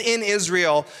place in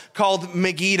Israel called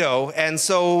Megiddo. And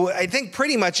so I think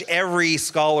pretty much every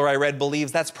scholar I read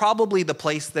believes that's probably the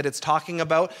place that it's talking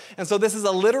about. And so this is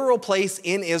a literal place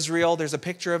in Israel. There's a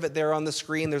picture of it there on the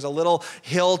screen. There's a little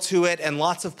hill to it and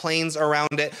lots of plains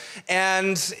around it.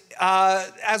 And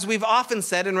as we've often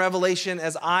said in Revelation,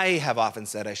 as I have often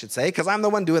said, I should say, because I'm the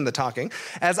one doing the talking,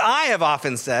 as I have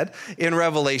often said in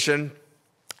Revelation,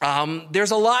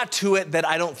 there's a lot to it that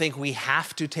I don't think we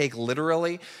have to take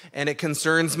literally, and it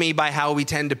concerns me by how we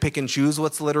tend to pick and choose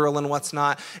what's literal and what's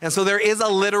not. And so there is a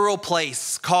literal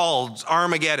place called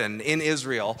Armageddon in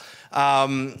Israel,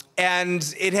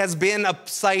 and it has been a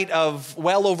site of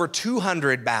well over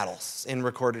 200 battles in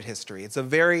recorded history. It's a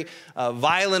very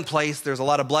violent place. There's a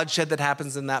lot of bloodshed that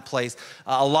happens in that place.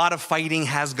 A lot of fighting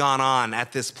has gone on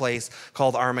at this place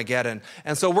called Armageddon.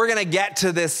 And so we're going to get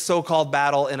to this so-called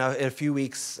battle in a few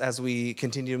weeks as we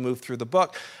continue to move through the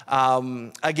book.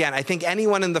 Again, I think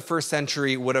anyone in the first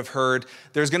century would have heard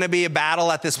there's going to be a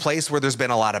battle at this place where there's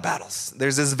been a lot of battles.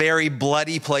 There's this very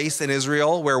bloody place in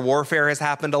Israel where warfare has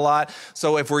happened a lot.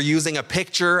 So if we're using a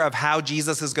picture of how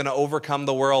Jesus is going to overcome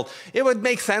the world, it would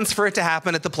make sense for it to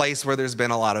happen at the place where there's been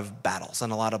a lot of battles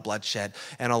and a lot of bloodshed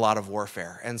and a lot of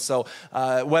warfare. And so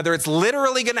whether it's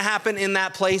literally going to happen in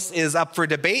that place is up for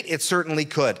debate. It certainly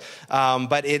could.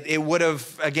 But it would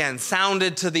have, again,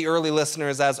 sounded to the early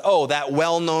listeners as, oh, that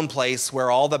well-known place where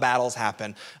all the battles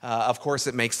happen. Of course,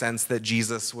 it makes sense that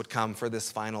Jesus would come for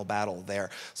this final battle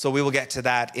there. So we will get to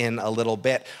that in a little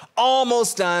bit.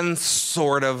 Almost done,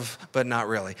 sort of, but not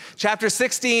really. Chapter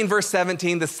 16, verse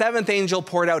 17, the seventh angel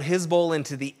poured out his bowl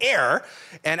into the air,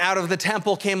 and out of the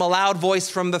temple came a loud voice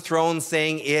from the throne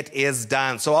saying, it is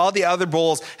done. So all the other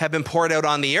bowls have been poured out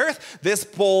on the earth. This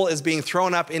bowl is being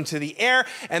thrown up into the air,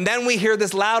 and then we hear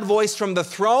this loud voice from the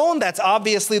throne. That's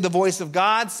obviously the voice of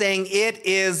God saying, it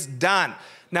is done.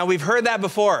 Now, we've heard that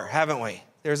before, haven't we?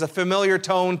 There's a familiar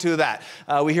tone to that.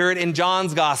 We hear it in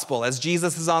John's gospel as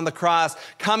Jesus is on the cross,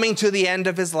 coming to the end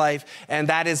of his life, and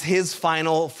that is his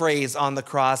final phrase on the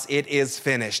cross. It is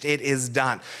finished. It is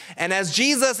done. And as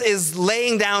Jesus is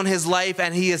laying down his life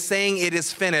and he is saying it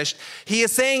is finished, he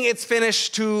is saying it's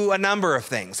finished to a number of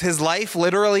things. His life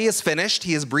literally is finished.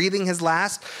 He is breathing his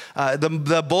last.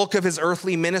 The bulk of his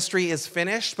earthly ministry is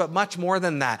finished, but much more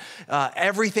than that.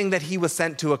 Everything that he was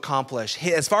sent to accomplish,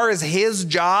 as far as his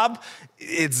job,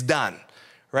 it's done,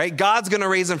 right? God's going to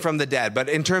raise him from the dead. But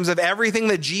in terms of everything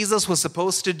that Jesus was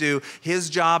supposed to do, his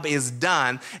job is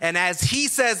done. And as he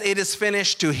says it is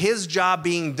finished to his job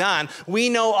being done, we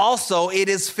know also it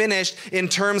is finished in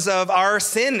terms of our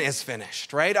sin is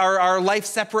finished, right? Our life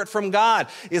separate from God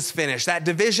is finished. That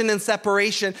division and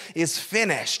separation is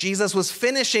finished. Jesus was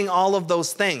finishing all of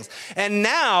those things. And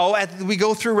now, as we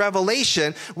go through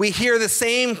Revelation, we hear the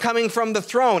same coming from the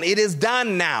throne. It is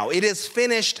done now. It is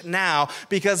finished now,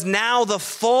 because now the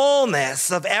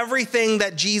fullness of everything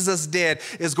that Jesus did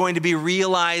is going to be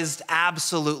realized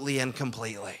absolutely and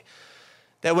completely.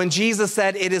 That when Jesus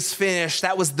said it is finished,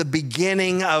 that was the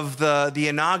beginning of the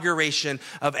inauguration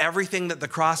of everything that the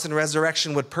cross and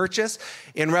resurrection would purchase.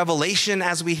 In Revelation,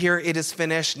 as we hear it is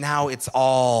finished, now it's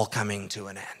all coming to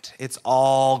an end. It's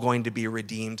all going to be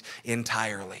redeemed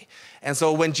entirely. And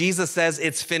so when Jesus says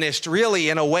it's finished, really,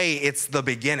 in a way, it's the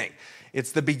beginning.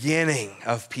 It's the beginning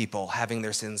of people having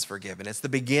their sins forgiven. It's the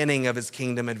beginning of his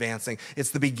kingdom advancing. It's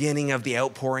the beginning of the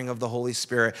outpouring of the Holy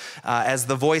Spirit. As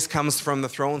the voice comes from the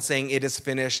throne saying, it is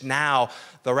finished, now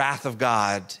the wrath of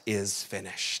God is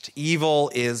finished. Evil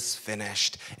is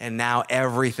finished. And now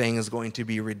everything is going to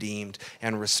be redeemed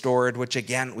and restored, which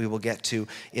again, we will get to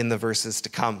in the verses to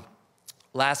come.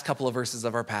 Last couple of verses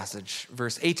of our passage,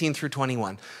 verse 18 through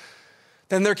 21.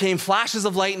 Then there came flashes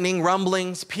of lightning,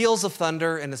 rumblings, peals of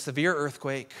thunder, and a severe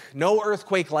earthquake. No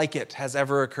earthquake like it has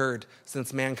ever occurred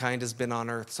since mankind has been on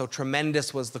earth. So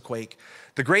tremendous was the quake.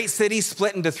 The great city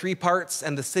split into 3 parts,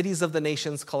 and the cities of the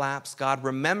nations collapsed. God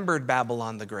remembered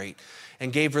Babylon the Great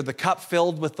and gave her the cup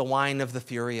filled with the wine of the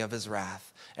fury of his wrath.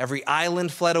 Every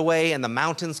island fled away, and the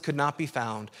mountains could not be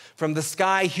found. From the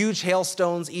sky, huge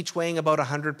hailstones, each weighing about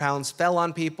 100 pounds, fell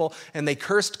on people, and they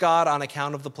cursed God on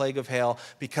account of the plague of hail,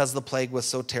 because the plague was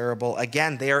so terrible.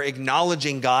 Again, they are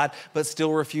acknowledging God, but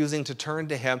still refusing to turn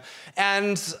to him.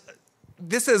 And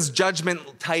this is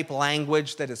judgment-type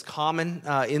language that is common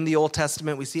in the Old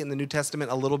Testament. We see it in the New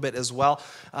Testament a little bit as well.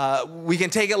 We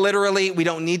can take it literally. We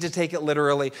don't need to take it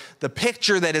literally. The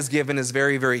picture that is given is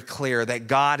very, very clear that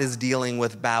God is dealing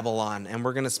with Babylon. And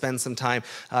we're going to spend some time,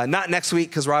 not next week,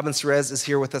 because Robin Cerez is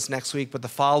here with us next week, but the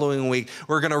following week,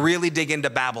 we're going to really dig into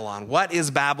Babylon. What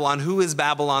is Babylon? Who is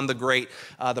Babylon the Great?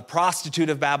 The prostitute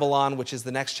of Babylon, which is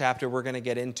the next chapter we're going to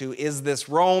get into. Is this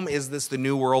Rome? Is this the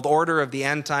New World Order of the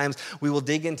end times? We will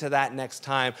dig into that next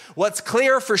time. What's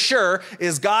clear for sure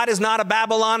is God is not a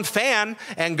Babylon fan,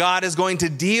 and God is going to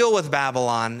deal with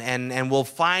Babylon and will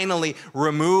finally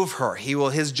remove her.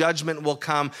 His judgment will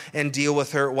come and deal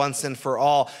with her once and for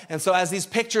all. And so as these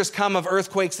pictures come of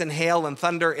earthquakes and hail and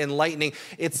thunder and lightning,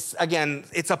 it's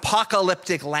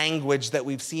apocalyptic language that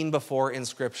we've seen before in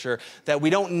Scripture that we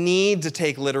don't need to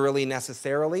take literally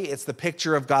necessarily. It's the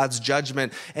picture of God's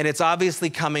judgment, and it's obviously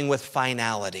coming with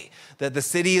finality. That the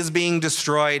city is being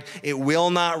destroyed. It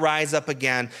will not rise up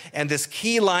again. And this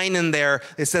key line in there,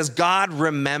 it says, God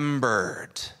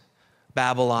remembered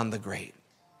Babylon the Great.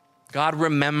 God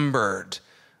remembered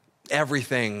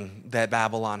everything that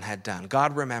Babylon had done.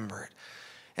 God remembered.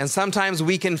 And sometimes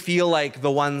we can feel like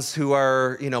the ones who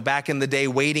are, back in the day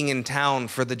waiting in town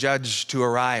for the judge to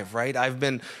arrive, right? I've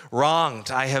been wronged.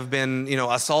 I have been,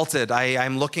 assaulted.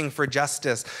 I'm looking for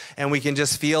justice. And we can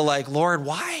just feel like, Lord,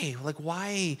 why?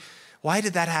 Why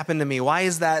did that happen to me? Why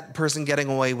is that person getting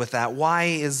away with that? Why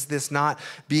is this not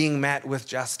being met with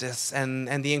justice?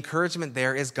 And the encouragement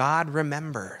there is God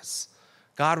remembers.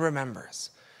 God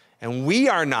remembers. And we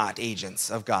are not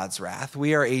agents of God's wrath.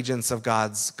 We are agents of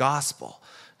God's gospel.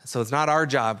 So it's not our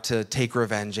job to take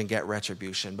revenge and get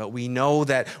retribution, but we know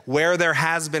that where there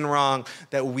has been wrong,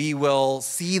 that we will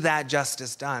see that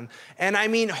justice done. And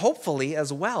hopefully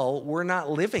as well, we're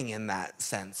not living in that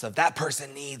sense of that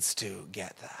person needs to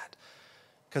get that.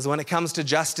 Because when it comes to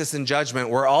justice and judgment,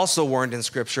 we're also warned in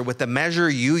Scripture, with the measure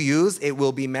you use, it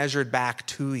will be measured back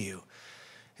to you.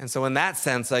 And so in that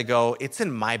sense, I go, it's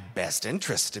in my best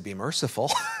interest to be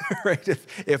merciful, right?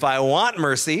 If I want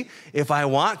mercy, if I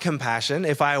want compassion,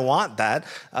 if I want that,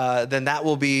 then that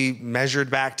will be measured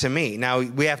back to me. Now,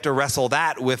 we have to wrestle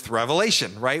that with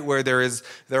Revelation, right? Where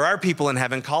there are people in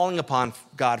heaven calling upon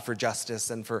God for justice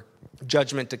and for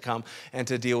judgment to come and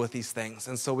to deal with these things.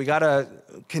 And so we got to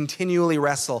continually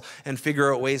wrestle and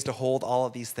figure out ways to hold all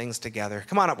of these things together.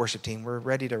 Come on up, worship team. We're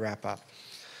ready to wrap up.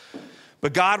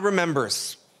 But God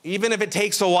remembers. Even if it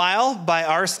takes a while, by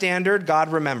our standard,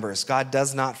 God remembers. God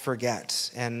does not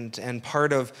forget. And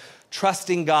part of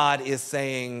trusting God is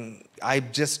saying, I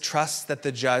just trust that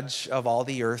the judge of all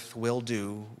the earth will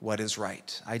do what is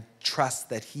right. I trust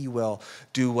that he will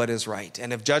do what is right.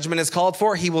 And if judgment is called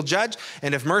for, he will judge.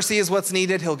 And if mercy is what's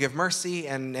needed, he'll give mercy.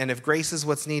 And if grace is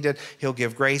what's needed, he'll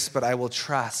give grace. But I will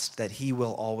trust that he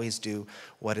will always do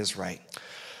what is right.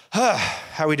 How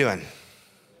are we doing?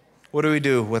 What do we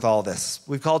do with all this?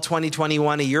 We've called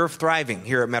 2021 a year of thriving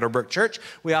here at Meadowbrook Church.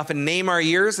 We often name our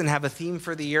years and have a theme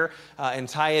for the year and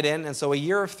tie it in. And so a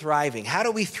year of thriving. How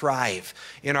do we thrive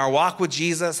in our walk with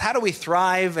Jesus? How do we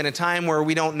thrive in a time where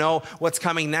we don't know what's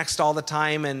coming next all the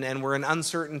time and we're in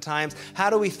uncertain times? How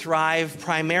do we thrive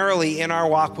primarily in our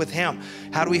walk with him?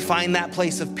 How do we find that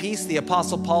place of peace? The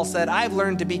Apostle Paul said, I've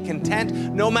learned to be content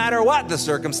no matter what the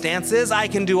circumstances. I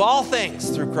can do all things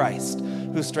through Christ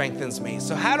who strengthens me.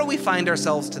 So how do we find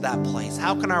ourselves to that place?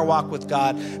 How can our walk with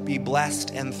God be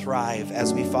blessed and thrive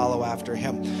as we follow after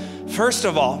him? First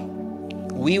of all,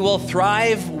 we will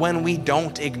thrive when we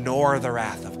don't ignore the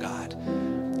wrath of God.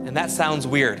 And that sounds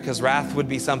weird because wrath would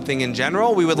be something in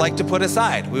general we would like to put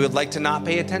aside. We would like to not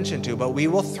pay attention to, but we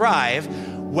will thrive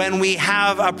when we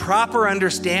have a proper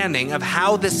understanding of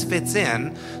how this fits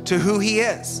in to who he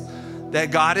is. That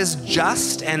God is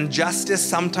just, and justice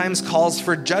sometimes calls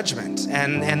for judgment.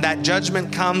 And that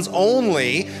judgment comes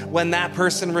only when that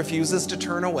person refuses to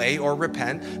turn away or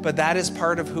repent, but that is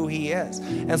part of who he is.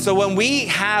 And so when we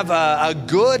have a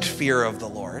good fear of the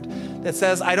Lord that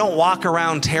says, I don't walk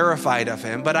around terrified of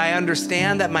him, but I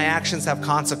understand that my actions have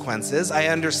consequences. I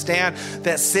understand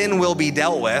that sin will be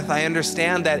dealt with. I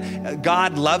understand that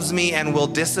God loves me and will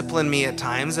discipline me at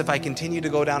times if I continue to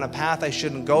go down a path I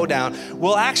shouldn't go down.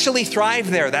 We'll actually thrive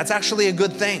there. That's actually a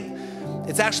good thing.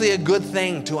 It's actually a good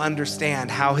thing to understand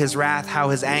how his wrath, how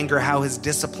his anger, how his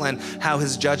discipline, how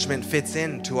his judgment fits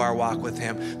into our walk with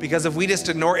him. Because if we just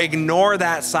ignore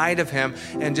that side of him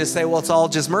and just say, well, it's all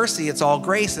just mercy, it's all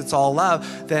grace, it's all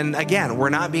love, then again, we're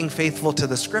not being faithful to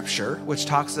the scripture, which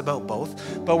talks about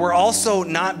both, but we're also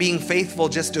not being faithful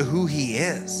just to who he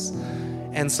is.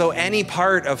 And so any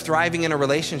part of thriving in a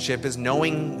relationship is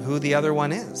knowing who the other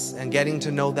one is and getting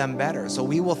to know them better. So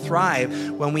we will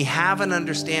thrive when we have an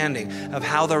understanding of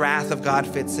how the wrath of God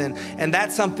fits in. And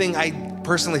that's something I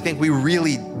personally think we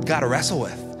really got to wrestle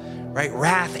with, right?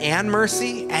 Wrath and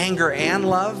mercy, anger and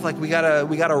love. Like we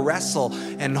gotta wrestle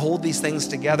and hold these things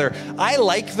together. I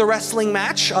like the wrestling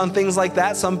match on things like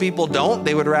that. Some people don't.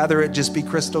 They would rather it just be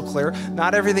crystal clear.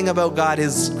 Not everything about God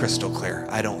is crystal clear,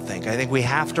 I don't think. I think we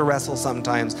have to wrestle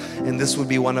sometimes, and this would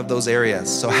be one of those areas.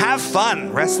 So have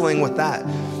fun wrestling with that.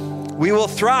 We will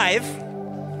thrive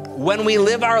when we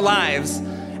live our lives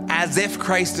as if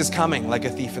Christ is coming like a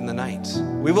thief in the night.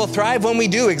 We will thrive when we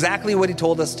do exactly what he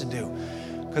told us to do.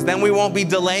 Because then we won't be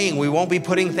delaying. We won't be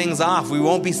putting things off. We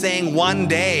won't be saying one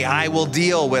day I will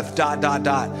deal with ...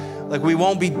 Like we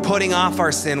won't be putting off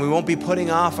our sin. We won't be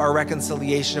putting off our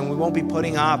reconciliation. We won't be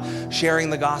putting off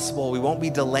sharing the gospel. We won't be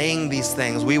delaying these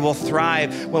things. We will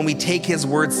thrive when we take his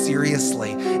word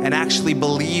seriously and actually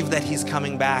believe that he's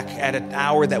coming back at an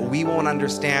hour that we won't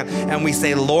understand. And we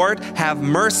say, Lord, have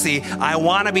mercy. I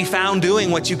want to be found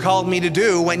doing what you called me to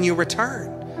do when you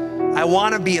return. I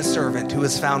want to be a servant who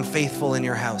is found faithful in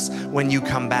your house when you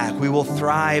come back. We will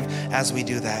thrive as we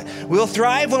do that. We will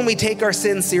thrive when we take our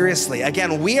sin seriously.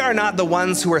 Again, we are not the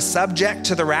ones who are subject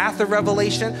to the wrath of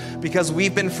Revelation because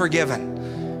we've been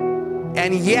forgiven.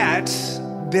 And yet,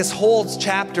 this whole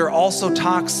chapter also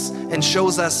talks and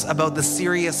shows us about the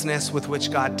seriousness with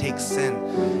which God takes sin.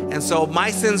 And so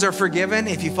my sins are forgiven.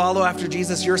 If you follow after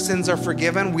Jesus, your sins are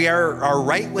forgiven. We are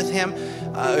right with him.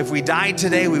 If we died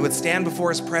today, we would stand before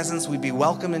his presence. We'd be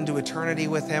welcomed into eternity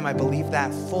with him. I believe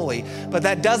that fully. But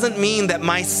that doesn't mean that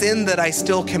my sin that I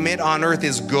still commit on earth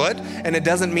is good. And it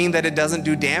doesn't mean that it doesn't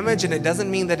do damage. And it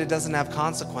doesn't mean that it doesn't have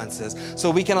consequences.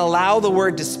 So we can allow the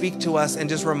word to speak to us and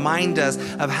just remind us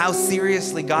of how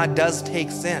seriously God does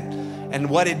take sin and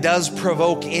what it does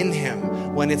provoke in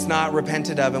him when it's not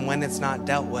repented of and when it's not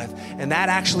dealt with. And that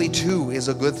actually too is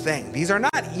a good thing. These are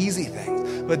not easy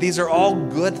things, but these are all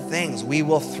good things. We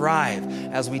will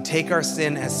thrive as we take our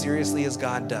sin as seriously as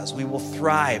God does. We will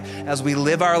thrive as we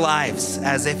live our lives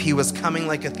as if he was coming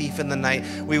like a thief in the night.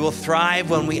 We will thrive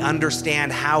when we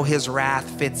understand how his wrath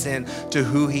fits in to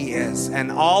who he is.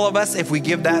 And all of us, if we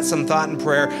give that some thought and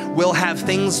prayer, will have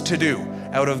things to do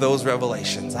out of those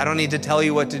revelations. I don't need to tell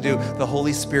you what to do. The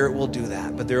Holy Spirit will do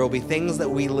that. But there will be things that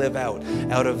we live out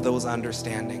of those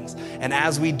understandings. And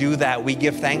as we do that, we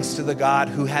give thanks to the God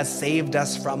who has saved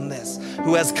us from this,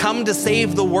 who has come to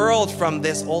save the world from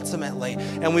this ultimately.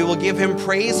 And we will give him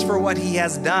praise for what he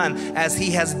has done, as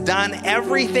he has done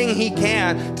everything he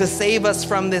can to save us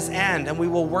from this end. And we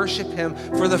will worship him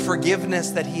for the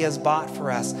forgiveness that he has bought for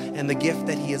us and the gift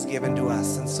that he has given to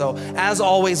us. And so, as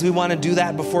always, we want to do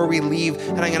that before we leave.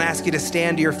 And I'm going to ask you to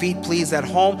stand to your feet, please, at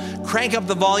home. Crank up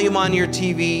the volume on your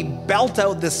TV. Belt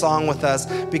out this song with us,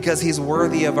 because he's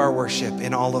worthy of our worship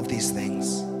in all of these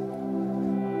things.